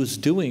what she was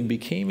doing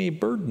became a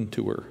burden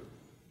to her.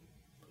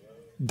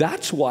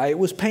 That's why it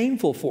was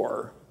painful for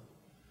her.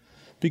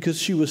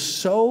 Because she was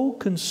so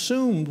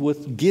consumed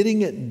with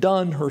getting it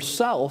done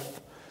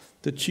herself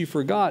that she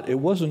forgot it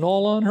wasn't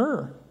all on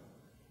her.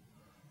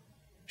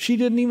 She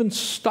didn't even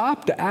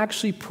stop to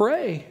actually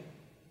pray.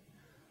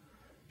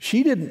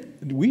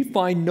 We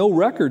find no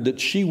record that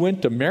she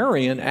went to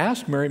Mary and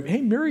asked Mary,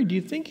 hey, Mary, do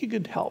you think you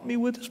could help me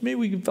with this? Maybe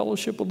we can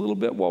fellowship a little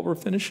bit while we're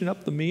finishing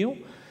up the meal.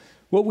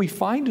 What we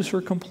find is her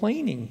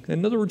complaining.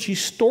 In other words, she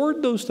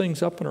stored those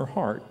things up in her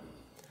heart.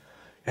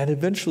 And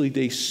eventually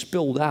they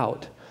spilled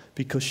out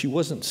because she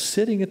wasn't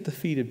sitting at the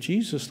feet of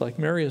Jesus like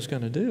Mary is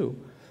going to do.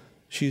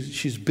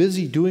 She's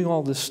busy doing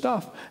all this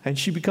stuff, and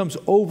she becomes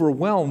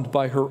overwhelmed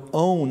by her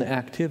own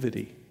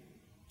activity.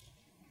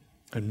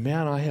 And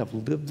man, I have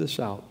lived this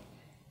out.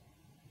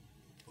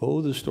 Oh,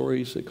 the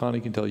stories that Connie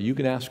can tell you. You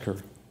can ask her.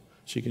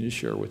 She can just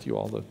share with you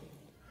all the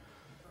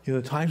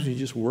times when you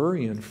just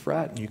worry and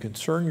fret and you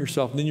concern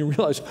yourself, and then you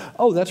realize,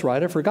 oh, that's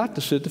right, I forgot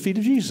to sit at the feet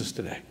of Jesus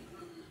today.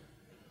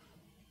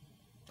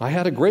 I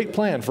had a great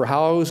plan for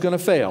how I was going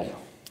to fail.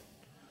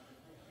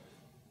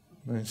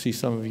 And I see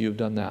some of you have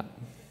done that.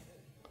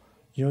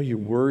 You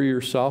worry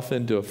yourself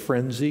into a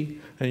frenzy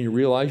and you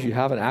realize you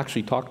haven't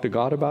actually talked to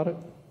God about it.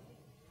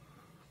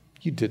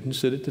 You didn't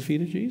sit at the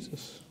feet of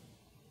Jesus.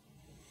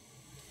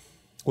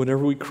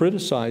 Whenever we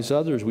criticize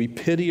others, we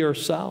pity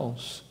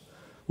ourselves.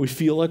 We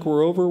feel like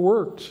we're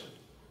overworked.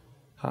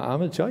 I'm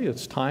going to tell you,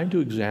 it's time to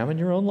examine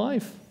your own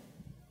life.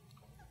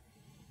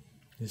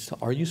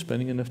 Are you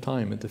spending enough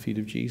time at the feet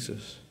of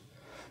Jesus?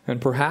 And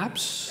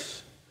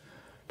perhaps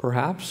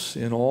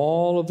in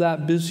all of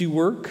that busy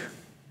work,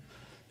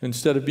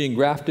 instead of being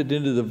grafted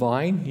into the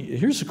vine,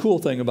 here's the cool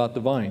thing about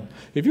the vine.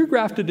 If you're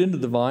grafted into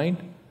the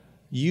vine,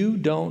 you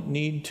don't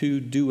need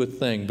to do a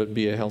thing but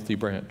be a healthy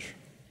branch.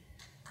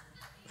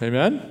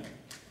 Amen?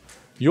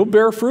 You'll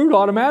bear fruit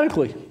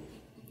automatically.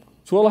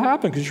 That's what will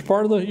happen because you're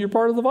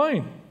part of the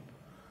vine.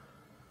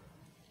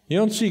 You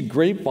don't see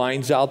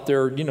grapevines out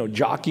there,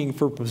 jockeying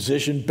for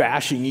position,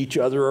 bashing each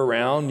other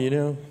around,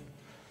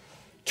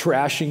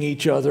 trashing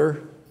each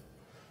other.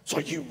 It's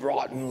like, you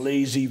rotten,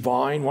 lazy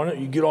vine. Why don't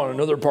you get on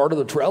another part of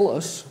the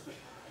trellis?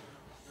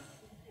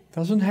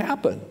 Doesn't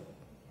happen.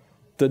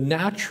 The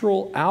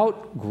natural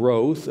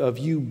outgrowth of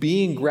you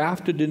being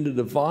grafted into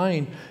the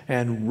vine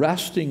and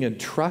resting and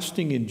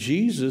trusting in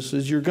Jesus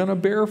is you're going to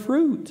bear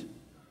fruit.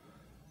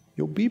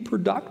 You'll be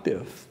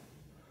productive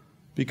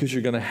because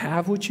you're going to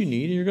have what you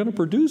need and you're going to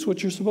produce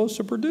what you're supposed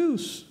to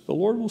produce. The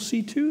Lord will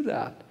see to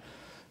that.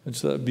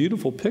 It's that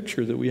beautiful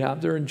picture that we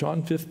have there in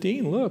John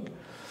 15. Look,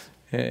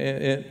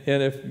 and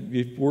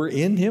if we're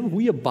in Him, if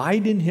we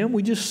abide in Him,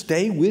 we just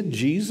stay with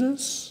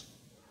Jesus.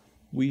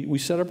 We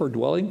set up our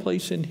dwelling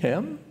place in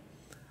him.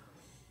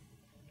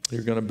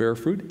 You're going to bear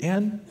fruit.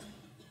 And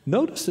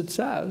notice it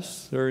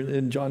says, or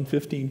in John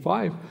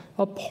 15:5,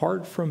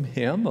 apart from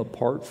him,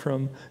 apart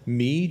from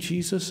me,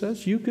 Jesus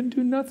says, you can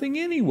do nothing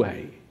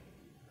anyway.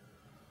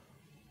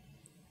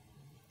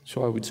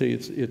 So I would say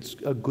it's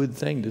a good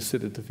thing to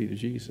sit at the feet of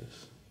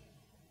Jesus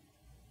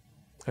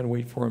and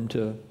wait for him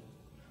to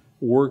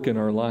work in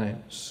our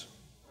lives.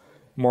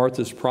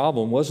 Martha's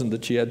problem wasn't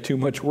that she had too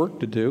much work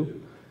to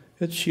do,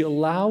 that she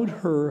allowed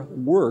her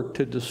work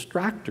to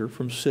distract her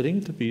from sitting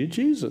at the feet of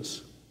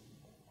Jesus.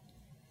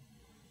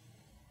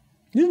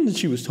 It isn't that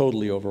she was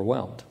totally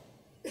overwhelmed.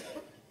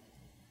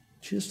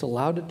 She just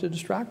allowed it to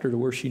distract her to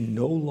where she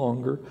no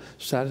longer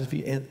sat at the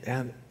feet.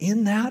 And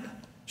in that,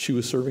 she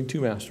was serving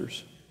two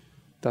masters.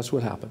 That's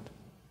what happened.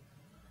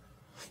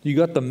 You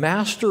got the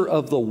master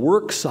of the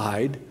work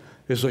side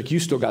is like, you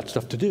still got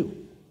stuff to do.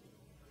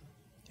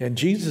 And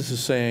Jesus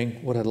is saying,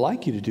 what I'd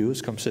like you to do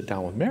is come sit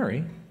down with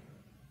Mary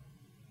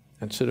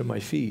and sit at my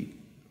feet.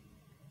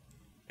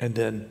 And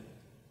then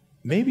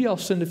maybe I'll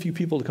send a few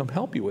people to come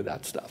help you with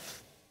that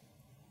stuff.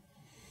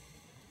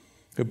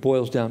 It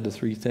boils down to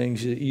three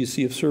things. You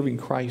see, if serving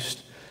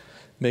Christ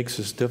makes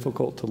us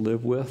difficult to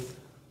live with,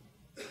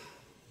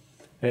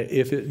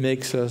 if it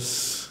makes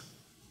us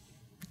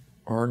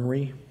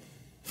ornery,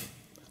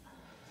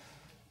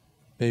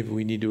 maybe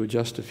we need to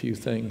adjust a few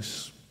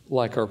things,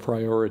 like our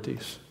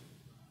priorities.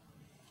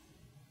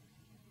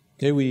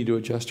 Maybe we need to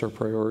adjust our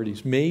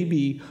priorities.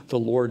 Maybe the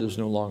Lord is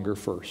no longer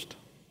first.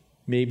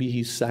 Maybe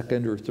he's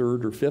second or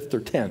third or fifth or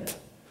 10th.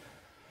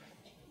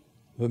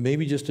 But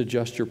maybe just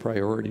adjust your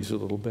priorities a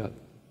little bit.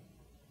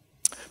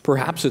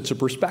 Perhaps it's a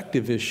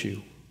perspective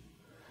issue.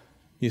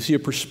 You see, a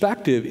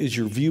perspective is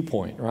your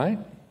viewpoint, right?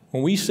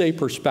 When we say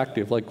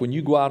perspective, like when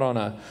you go out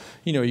on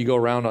you go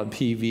around on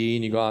PV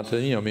and you go out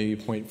to, maybe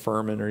Point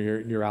Furman, or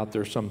you're out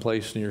there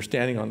someplace and you're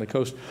standing on the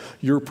coast,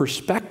 your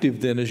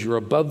perspective then is you're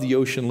above the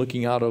ocean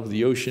looking out over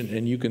the ocean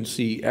and you can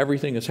see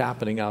everything that's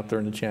happening out there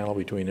in the channel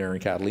between there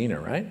and Catalina,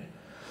 right?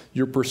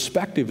 Your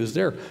perspective is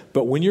there.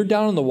 But when you're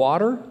down in the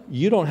water,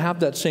 you don't have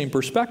that same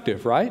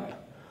perspective, right?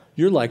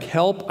 You're like,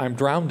 help, I'm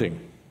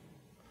drowning.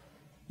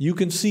 You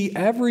can see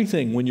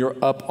everything when you're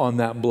up on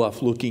that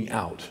bluff looking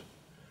out.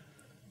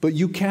 But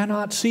you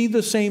cannot see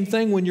the same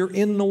thing when you're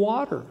in the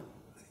water.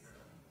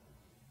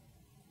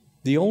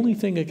 The only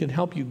thing that can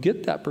help you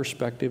get that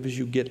perspective is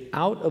you get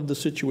out of the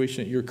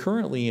situation that you're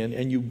currently in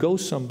and you go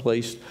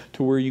someplace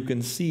to where you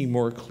can see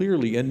more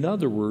clearly. In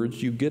other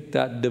words, you get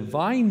that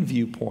divine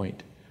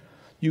viewpoint.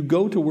 You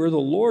go to where the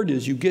Lord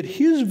is. You get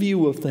his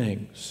view of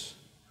things.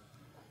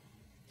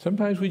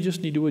 Sometimes we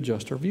just need to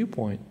adjust our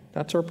viewpoint.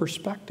 That's our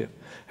perspective.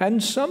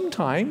 And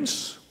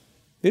sometimes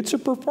it's a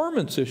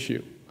performance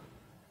issue.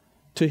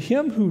 To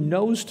him who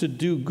knows to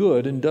do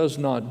good and does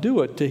not do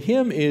it, to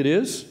him it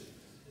is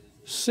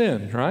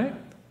sin, right?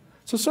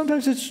 So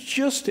sometimes it's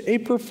just a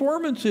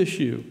performance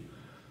issue.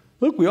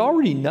 Look, we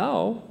already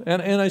know,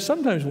 and I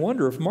sometimes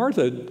wonder if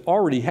Martha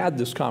already had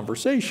this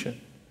conversation,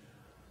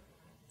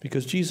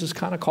 because Jesus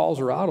kind of calls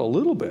her out a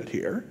little bit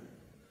here.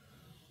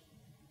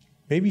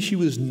 Maybe she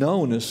was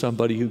known as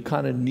somebody who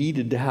kind of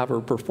needed to have her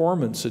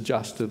performance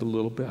adjusted a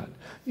little bit.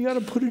 You got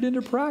to put it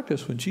into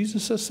practice. When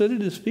Jesus says sit at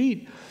his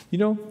feet,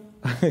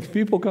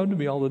 people come to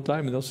me all the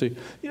time and they'll say,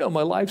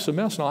 my life's a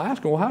mess. And I'll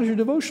ask them, well, how's your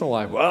devotional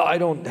life? Well, I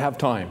don't have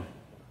time.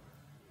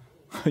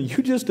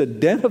 You just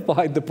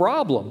identified the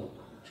problem.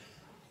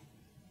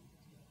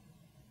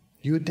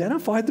 You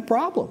identified the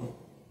problem.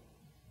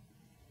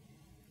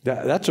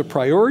 That's a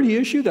priority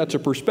issue, that's a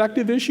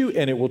perspective issue,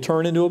 and it will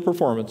turn into a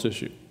performance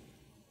issue.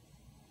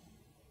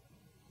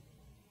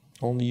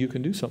 Only you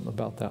can do something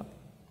about that.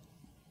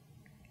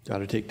 Got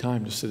to take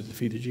time to sit at the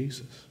feet of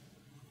Jesus.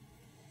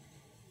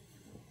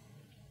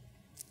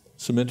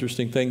 Some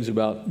interesting things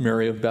about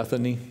Mary of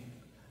Bethany.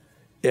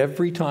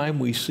 Every time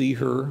we see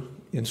her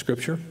in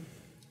Scripture,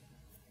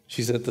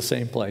 she's at the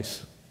same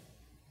place.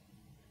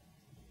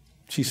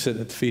 She's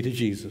sitting at the feet of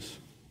Jesus.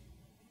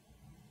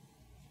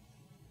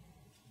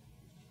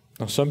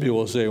 Now, some people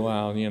will say,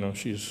 wow,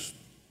 she's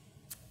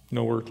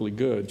no earthly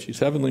good. She's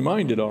heavenly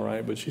minded, all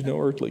right, but she's no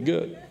earthly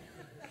good.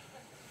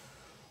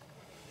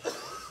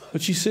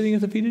 But she's sitting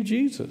at the feet of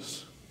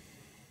Jesus.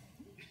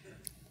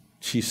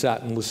 She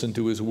sat and listened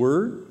to his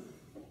word.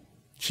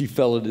 She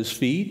fell at his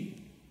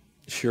feet,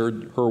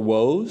 shared her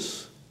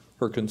woes,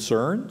 her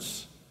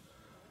concerns.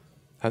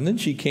 And then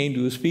she came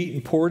to his feet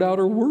and poured out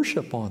her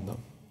worship on them.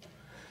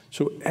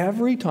 So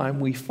every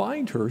time we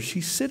find her,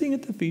 she's sitting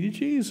at the feet of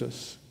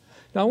Jesus.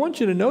 Now I want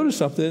you to notice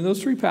something in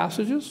those three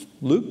passages,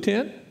 Luke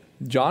 10,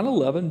 John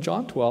 11,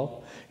 John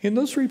 12. In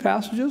those three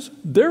passages,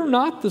 they're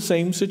not the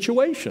same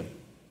situation.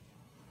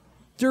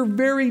 They're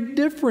very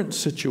different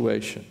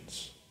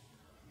situations.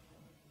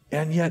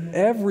 And yet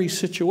every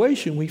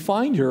situation we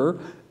find her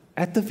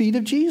at the feet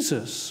of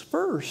Jesus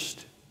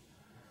first.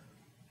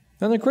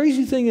 And the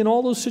crazy thing in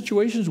all those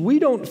situations, we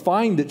don't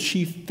find that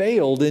she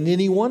failed in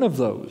any one of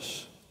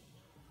those.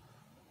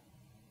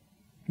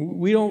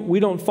 We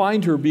don't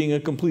find her being a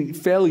complete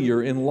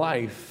failure in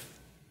life.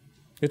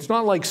 It's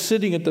not like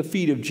sitting at the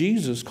feet of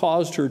Jesus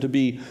caused her to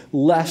be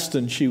less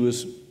than she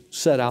was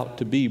set out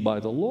to be by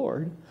the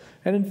Lord.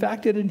 And in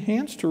fact, it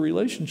enhanced her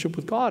relationship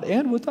with God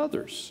and with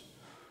others,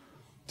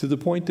 to the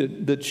point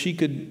that she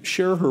could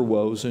share her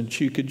woes and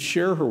she could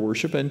share her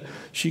worship and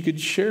she could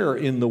share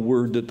in the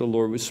word that the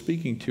Lord was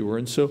speaking to her.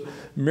 And so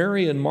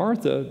Mary and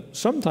Martha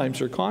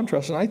sometimes are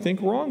contrasted, and I think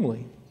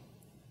wrongly.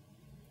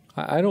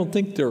 I don't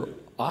think they're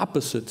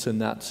opposites in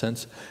that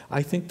sense.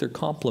 I think they're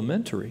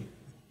complementary.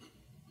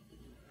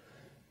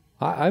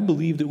 I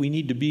believe that we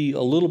need to be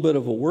a little bit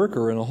of a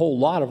worker and a whole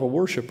lot of a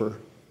worshiper.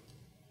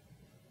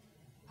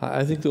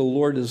 I think the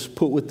Lord has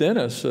put within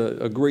us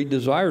a great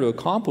desire to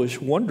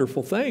accomplish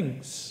wonderful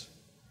things.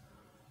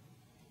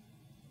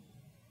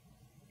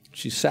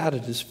 She sat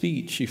at his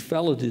feet. She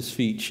fell at his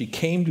feet. She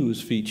came to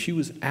his feet. She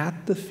was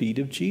at the feet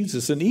of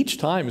Jesus. And each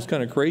time, it's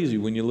kind of crazy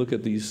when you look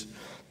at these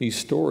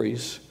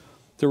stories,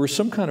 there was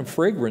some kind of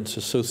fragrance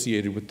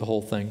associated with the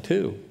whole thing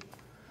too.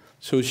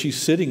 So she's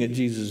sitting at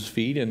Jesus'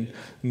 feet and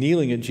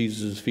kneeling at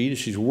Jesus' feet, as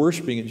she's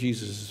worshiping at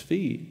Jesus'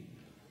 feet,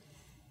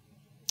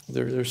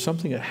 there's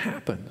something that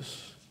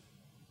happens.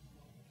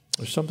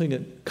 There's something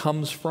that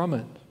comes from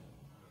it.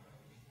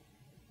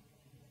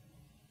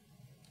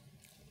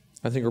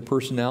 I think our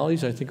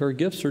personalities, I think our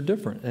gifts are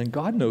different, and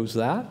God knows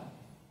that.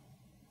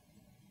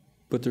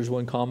 But there's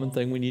one common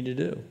thing we need to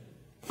do.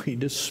 We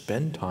need to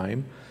spend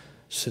time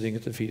sitting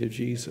at the feet of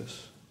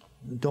Jesus.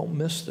 Don't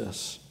miss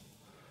this.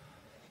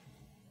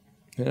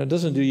 And it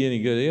doesn't do you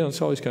any good.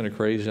 It's always kind of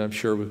crazy. I've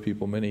shared with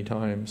people many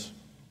times.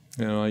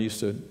 I used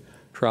to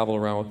travel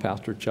around with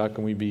Pastor Chuck,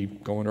 and we'd be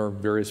going to our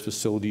various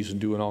facilities and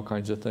doing all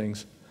kinds of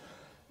things.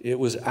 It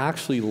was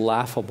actually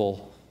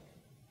laughable.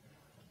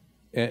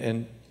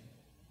 And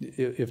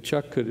if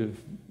Chuck could have,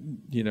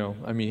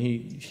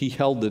 he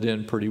held it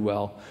in pretty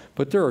well.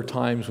 But there are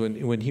times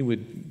when he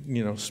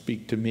would,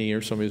 speak to me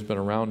or somebody who's been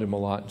around him a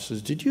lot and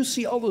says, "Did you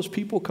see all those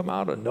people come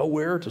out of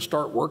nowhere to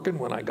start working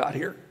when I got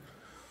here?"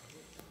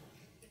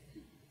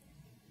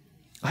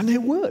 And they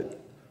would.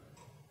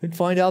 They'd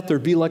find out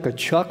there'd be like a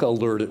Chuck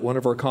alert at one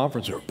of our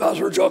conferences.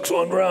 "Pastor Chuck's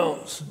on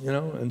grounds,"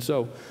 And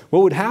so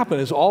what would happen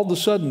is all of a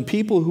sudden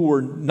people who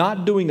were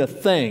not doing a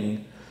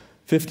thing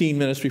 15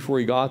 minutes before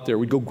he got there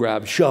would go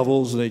grab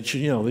shovels, and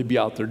they'd be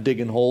out there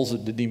digging holes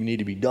that didn't even need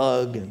to be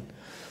dug, and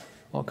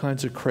all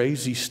kinds of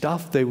crazy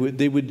stuff. They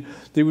would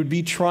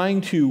be trying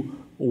to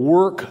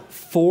work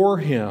for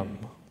him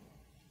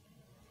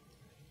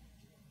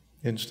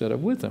instead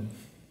of with him.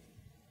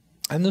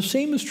 And the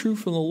same is true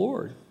for the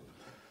Lord.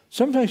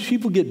 Sometimes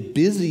people get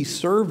busy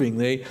serving.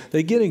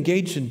 They get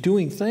engaged in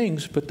doing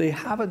things, but they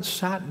haven't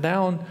sat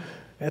down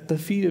at the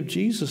feet of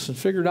Jesus and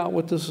figured out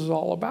what this is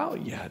all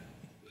about yet.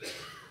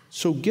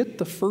 So get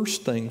the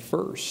first thing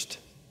first.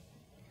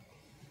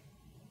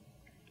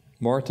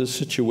 Martha's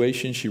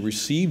situation, she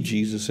received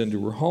Jesus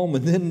into her home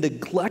and then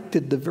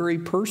neglected the very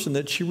person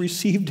that she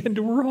received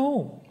into her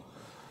home.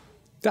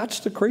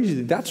 That's the crazy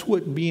thing. That's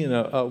what being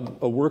a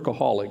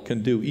workaholic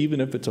can do, even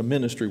if it's a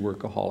ministry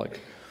workaholic.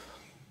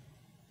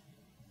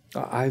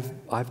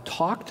 I've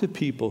talked to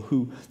people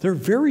who, they're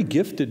very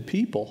gifted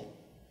people,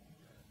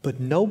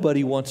 but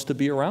nobody wants to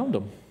be around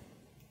them.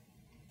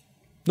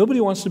 Nobody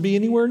wants to be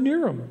anywhere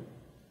near them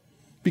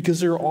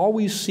because they're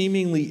always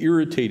seemingly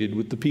irritated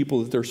with the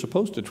people that they're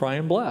supposed to try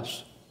and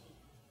bless.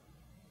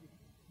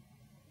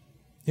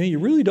 You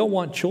really don't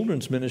want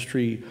children's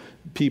ministry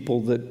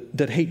people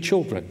that hate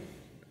children.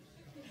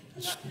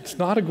 It's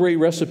not a great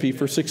recipe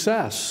for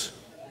success.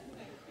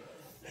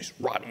 These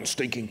rotten,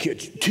 stinking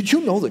kids. Did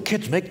you know that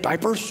kids make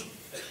diapers?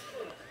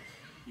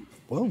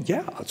 Well,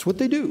 yeah, that's what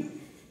they do.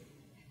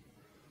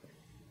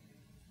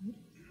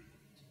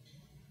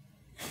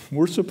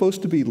 We're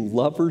supposed to be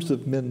lovers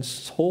of men's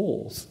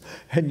souls,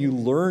 and you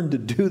learn to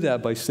do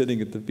that by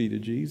sitting at the feet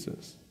of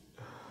Jesus.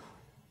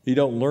 You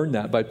don't learn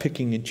that by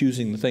picking and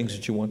choosing the things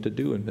that you want to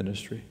do in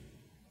ministry.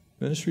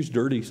 Ministry's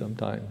dirty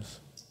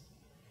sometimes.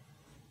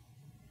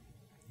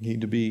 You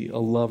need to be a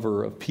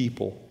lover of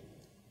people.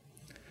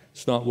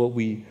 It's not what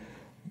we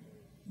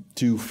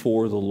do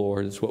for the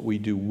Lord, it's what we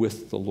do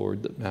with the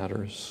Lord that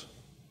matters.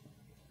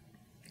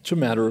 It's a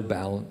matter of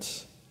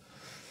balance.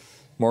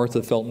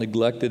 Martha felt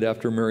neglected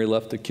after Mary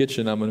left the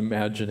kitchen, I'm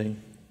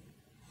imagining.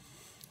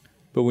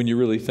 But when you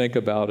really think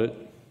about it,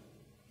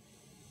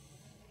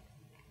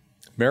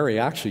 Mary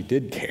actually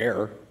did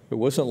care. It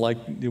wasn't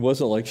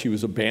like she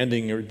was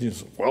abandoning her.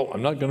 "Well,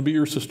 I'm not going to be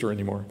your sister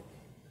anymore."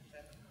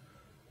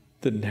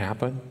 Didn't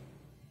happen.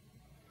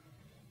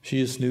 She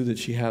just knew that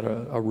she had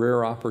a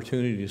rare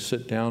opportunity to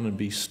sit down and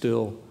be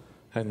still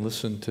and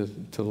listen to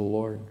the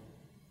Lord.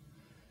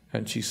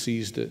 And she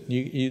seized it.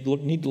 You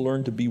need to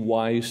learn to be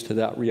wise to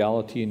that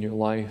reality in your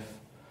life,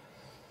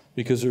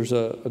 because there's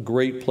a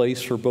great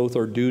place for both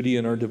our duty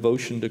and our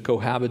devotion to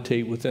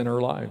cohabitate within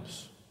our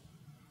lives.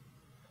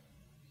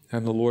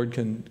 And the Lord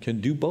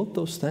can do both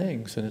those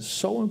things. And it's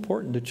so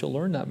important that you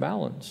learn that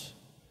balance,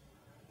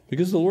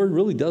 because the Lord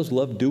really does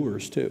love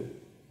doers too.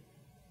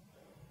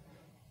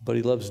 But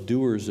he loves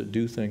doers that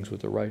do things with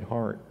the right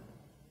heart.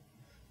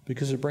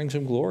 because it brings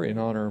him glory and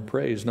honor and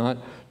praise, not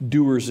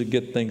doers that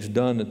get things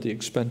done at the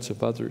expense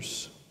of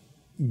others.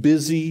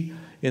 Busy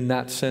in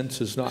that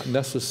sense is not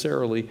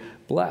necessarily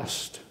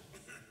blessed.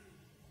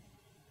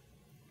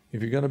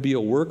 If you're going to be a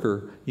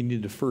worker, you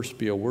need to first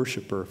be a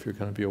worshiper if you're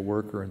going to be a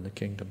worker in the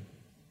kingdom.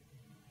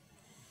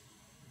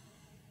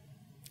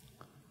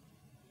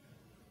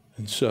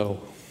 And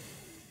so,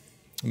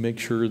 make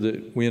sure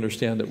that we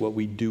understand that what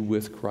we do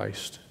with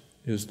Christ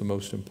is the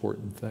most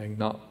important thing,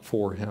 not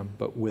for him,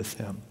 but with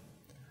him.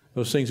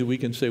 Those things that we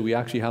can say, we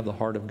actually have the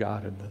heart of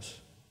God in this.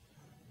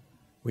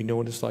 We know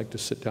what it's like to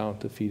sit down at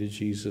the feet of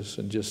Jesus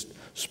and just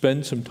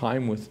spend some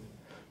time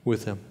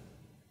with him.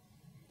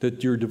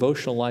 That your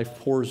devotional life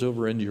pours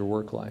over into your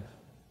work life.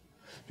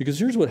 Because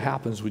here's what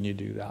happens when you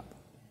do that.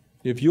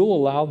 If you'll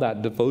allow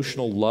that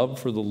devotional love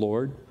for the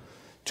Lord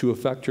to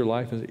affect your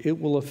life, it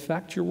will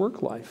affect your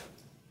work life.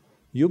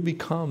 You'll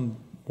become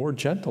more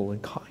gentle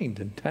and kind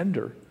and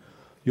tender.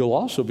 You'll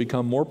also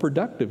become more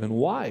productive and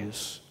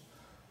wise.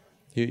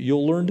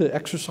 You'll learn to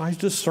exercise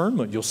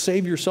discernment. You'll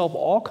save yourself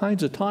all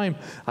kinds of time.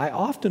 I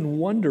often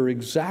wonder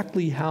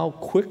exactly how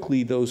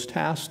quickly those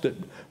tasks that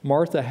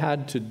Martha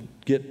had to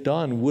get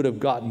done would have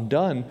gotten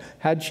done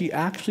had she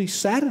actually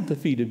sat at the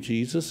feet of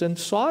Jesus and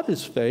sought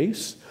his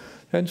face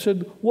and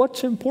said,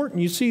 what's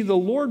important? You see, the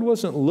Lord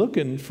wasn't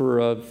looking for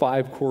a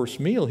 5-course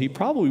meal. He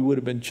probably would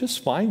have been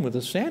just fine with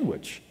a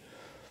sandwich.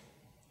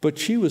 But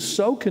she was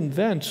so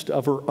convinced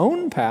of her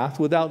own path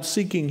without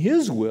seeking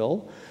his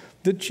will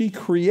that she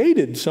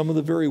created some of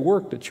the very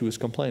work that she was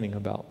complaining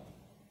about.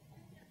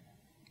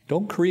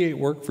 Don't create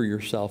work for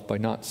yourself by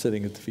not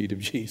sitting at the feet of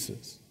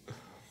Jesus.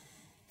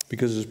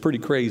 Because it's pretty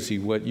crazy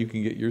what you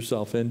can get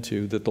yourself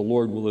into that the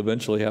Lord will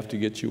eventually have to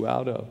get you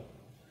out of.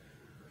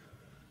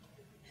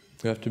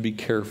 You have to be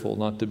careful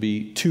not to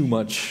be too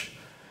much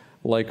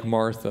like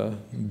Martha,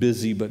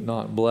 busy but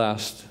not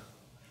blessed.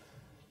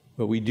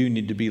 But we do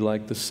need to be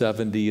like the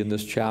 70 in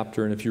this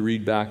chapter. And if you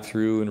read back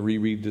through and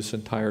reread this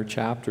entire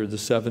chapter, the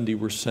 70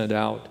 were sent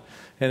out.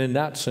 And in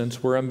that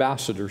sense, we're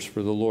ambassadors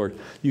for the Lord.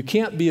 You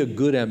can't be a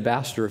good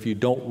ambassador if you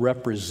don't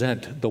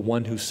represent the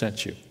one who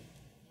sent you.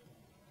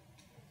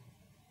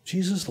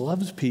 Jesus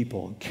loves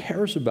people and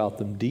cares about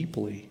them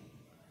deeply.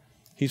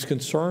 He's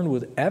concerned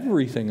with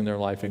everything in their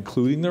life,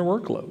 including their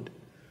workload.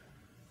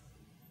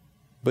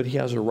 But he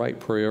has a right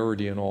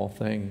priority in all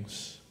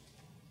things.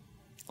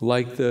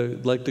 Like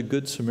the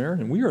Good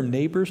Samaritan, we are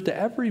neighbors to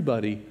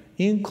everybody,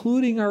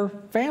 including our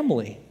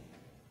family,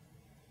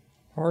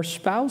 our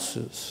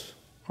spouses,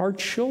 our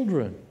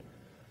children.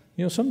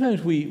 You know,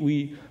 sometimes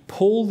we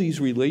pull these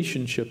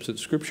relationships that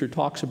Scripture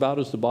talks about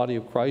as the body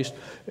of Christ,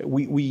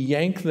 we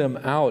yank them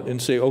out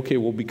and say, okay,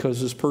 well,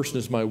 because this person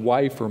is my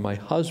wife or my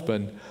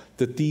husband,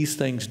 that these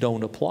things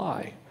don't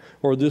apply.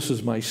 Or this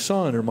is my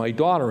son or my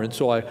daughter, and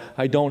so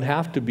I don't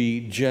have to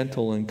be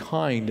gentle and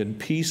kind and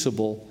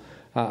peaceable.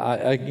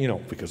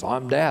 Because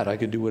I'm dad, I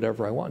can do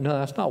whatever I want. No,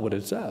 that's not what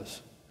it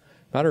says.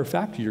 Matter of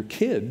fact, your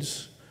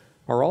kids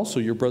are also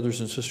your brothers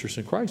and sisters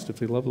in Christ if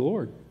they love the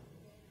Lord.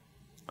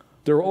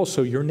 They're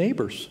also your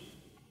neighbors.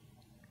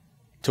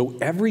 So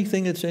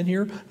everything that's in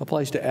here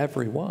applies to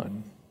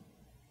everyone.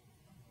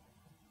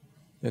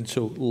 And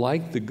so,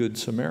 like the Good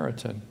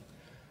Samaritan,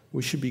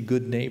 we should be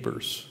good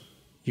neighbors.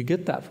 You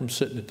get that from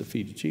sitting at the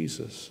feet of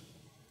Jesus.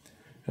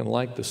 And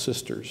like the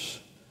sisters,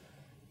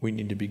 we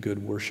need to be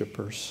good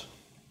worshipers.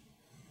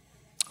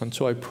 And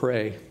so I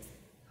pray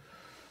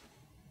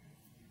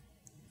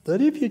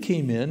that if you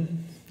came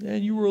in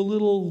and you were a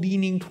little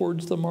leaning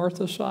towards the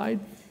Martha side,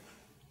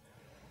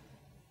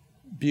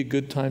 be a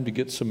good time to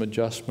get some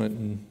adjustment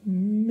and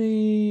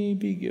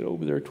maybe get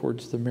over there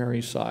towards the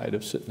Mary side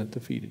of sitting at the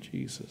feet of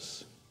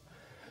Jesus.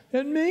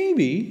 And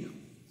maybe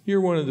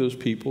you're one of those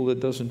people that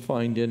doesn't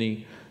find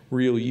any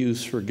real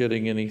use for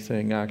getting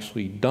anything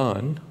actually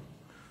done,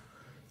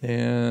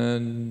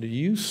 and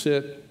you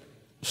sit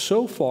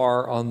so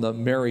far on the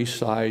Mary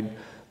side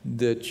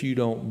that you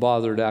don't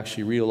bother to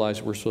actually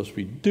realize we're supposed to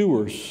be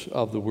doers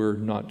of the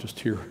word, not just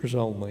hearers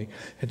only.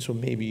 And so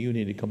maybe you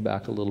need to come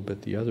back a little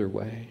bit the other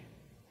way.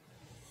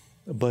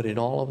 But in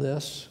all of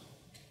this,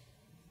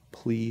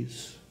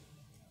 please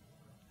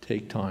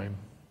take time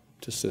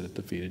to sit at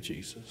the feet of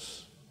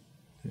Jesus.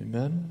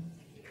 Amen?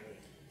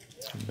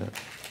 Amen.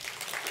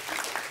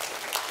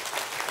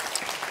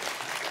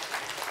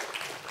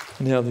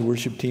 Now the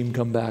worship team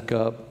come back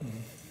up.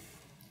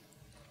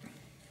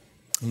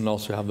 And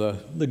also have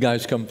the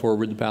guys come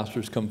forward, the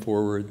pastors come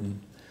forward and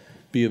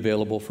be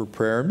available for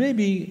prayer.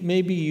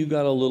 Maybe you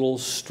got a little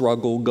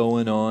struggle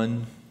going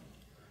on,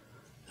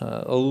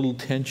 a little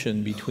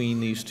tension between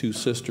these two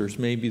sisters.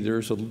 Maybe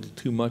there's a little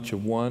too much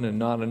of one and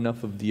not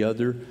enough of the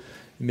other.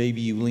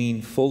 Maybe you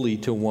lean fully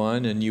to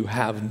one and you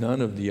have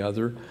none of the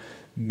other.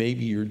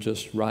 Maybe you're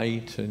just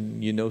right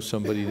and you know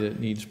somebody that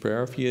needs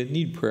prayer. If you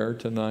need prayer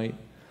tonight,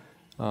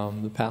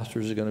 the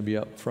pastors are going to be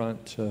up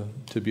front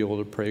to be able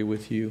to pray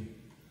with you.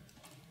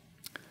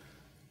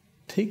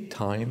 Take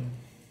time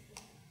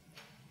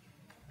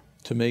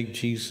to make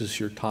Jesus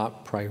your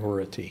top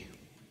priority.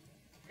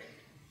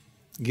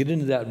 Get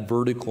into that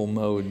vertical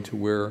mode to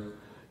where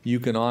you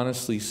can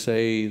honestly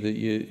say that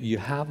you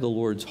have the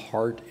Lord's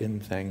heart in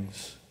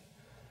things.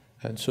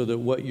 And so that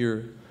what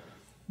you're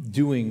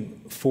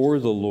doing for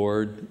the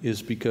Lord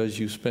is because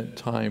you spent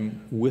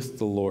time with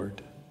the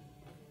Lord.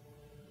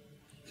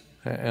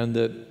 And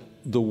that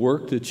the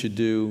work that you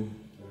do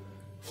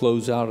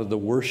flows out of the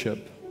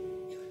worship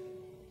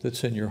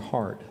that's in your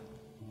heart.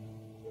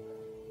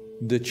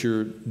 That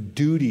your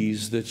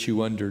duties that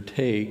you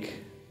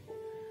undertake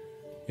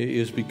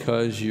is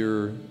because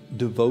your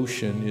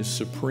devotion is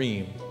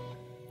supreme.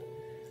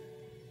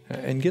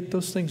 And get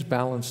those things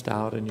balanced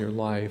out in your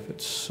life.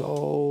 It's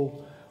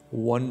so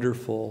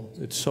wonderful.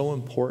 It's so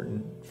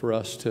important for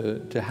us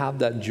to have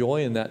that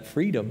joy and that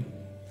freedom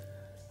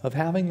of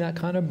having that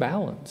kind of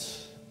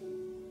balance.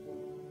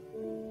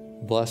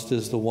 Blessed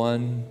is the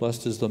one,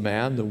 blessed is the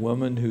man, the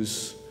woman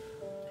whose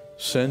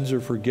sins are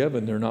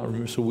forgiven. They're not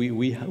removed. So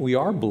we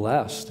are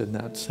blessed in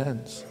that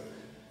sense.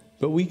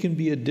 But we can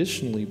be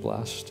additionally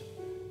blessed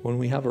when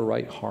we have a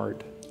right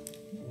heart.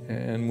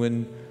 And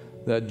when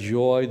that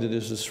joy that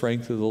is the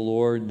strength of the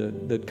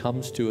Lord that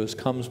comes to us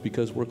comes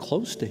because we're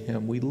close to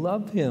Him. We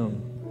love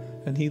Him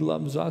and He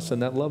loves us.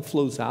 And that love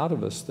flows out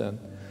of us then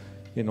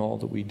in all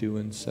that we do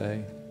and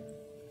say.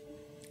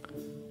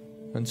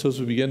 And so as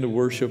we begin to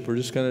worship, we're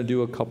just going to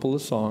do a couple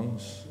of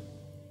songs.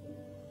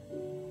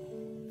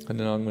 And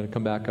then I'm going to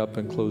come back up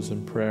and close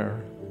in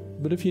prayer.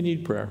 But if you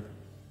need prayer,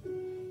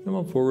 come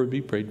on forward,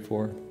 be prayed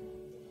for.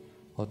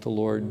 Let the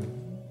Lord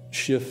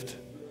shift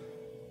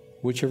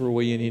whichever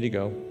way you need to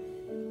go.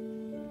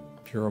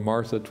 If you're a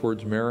Martha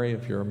towards Mary,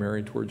 if you're a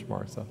Mary towards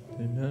Martha.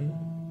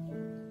 Amen.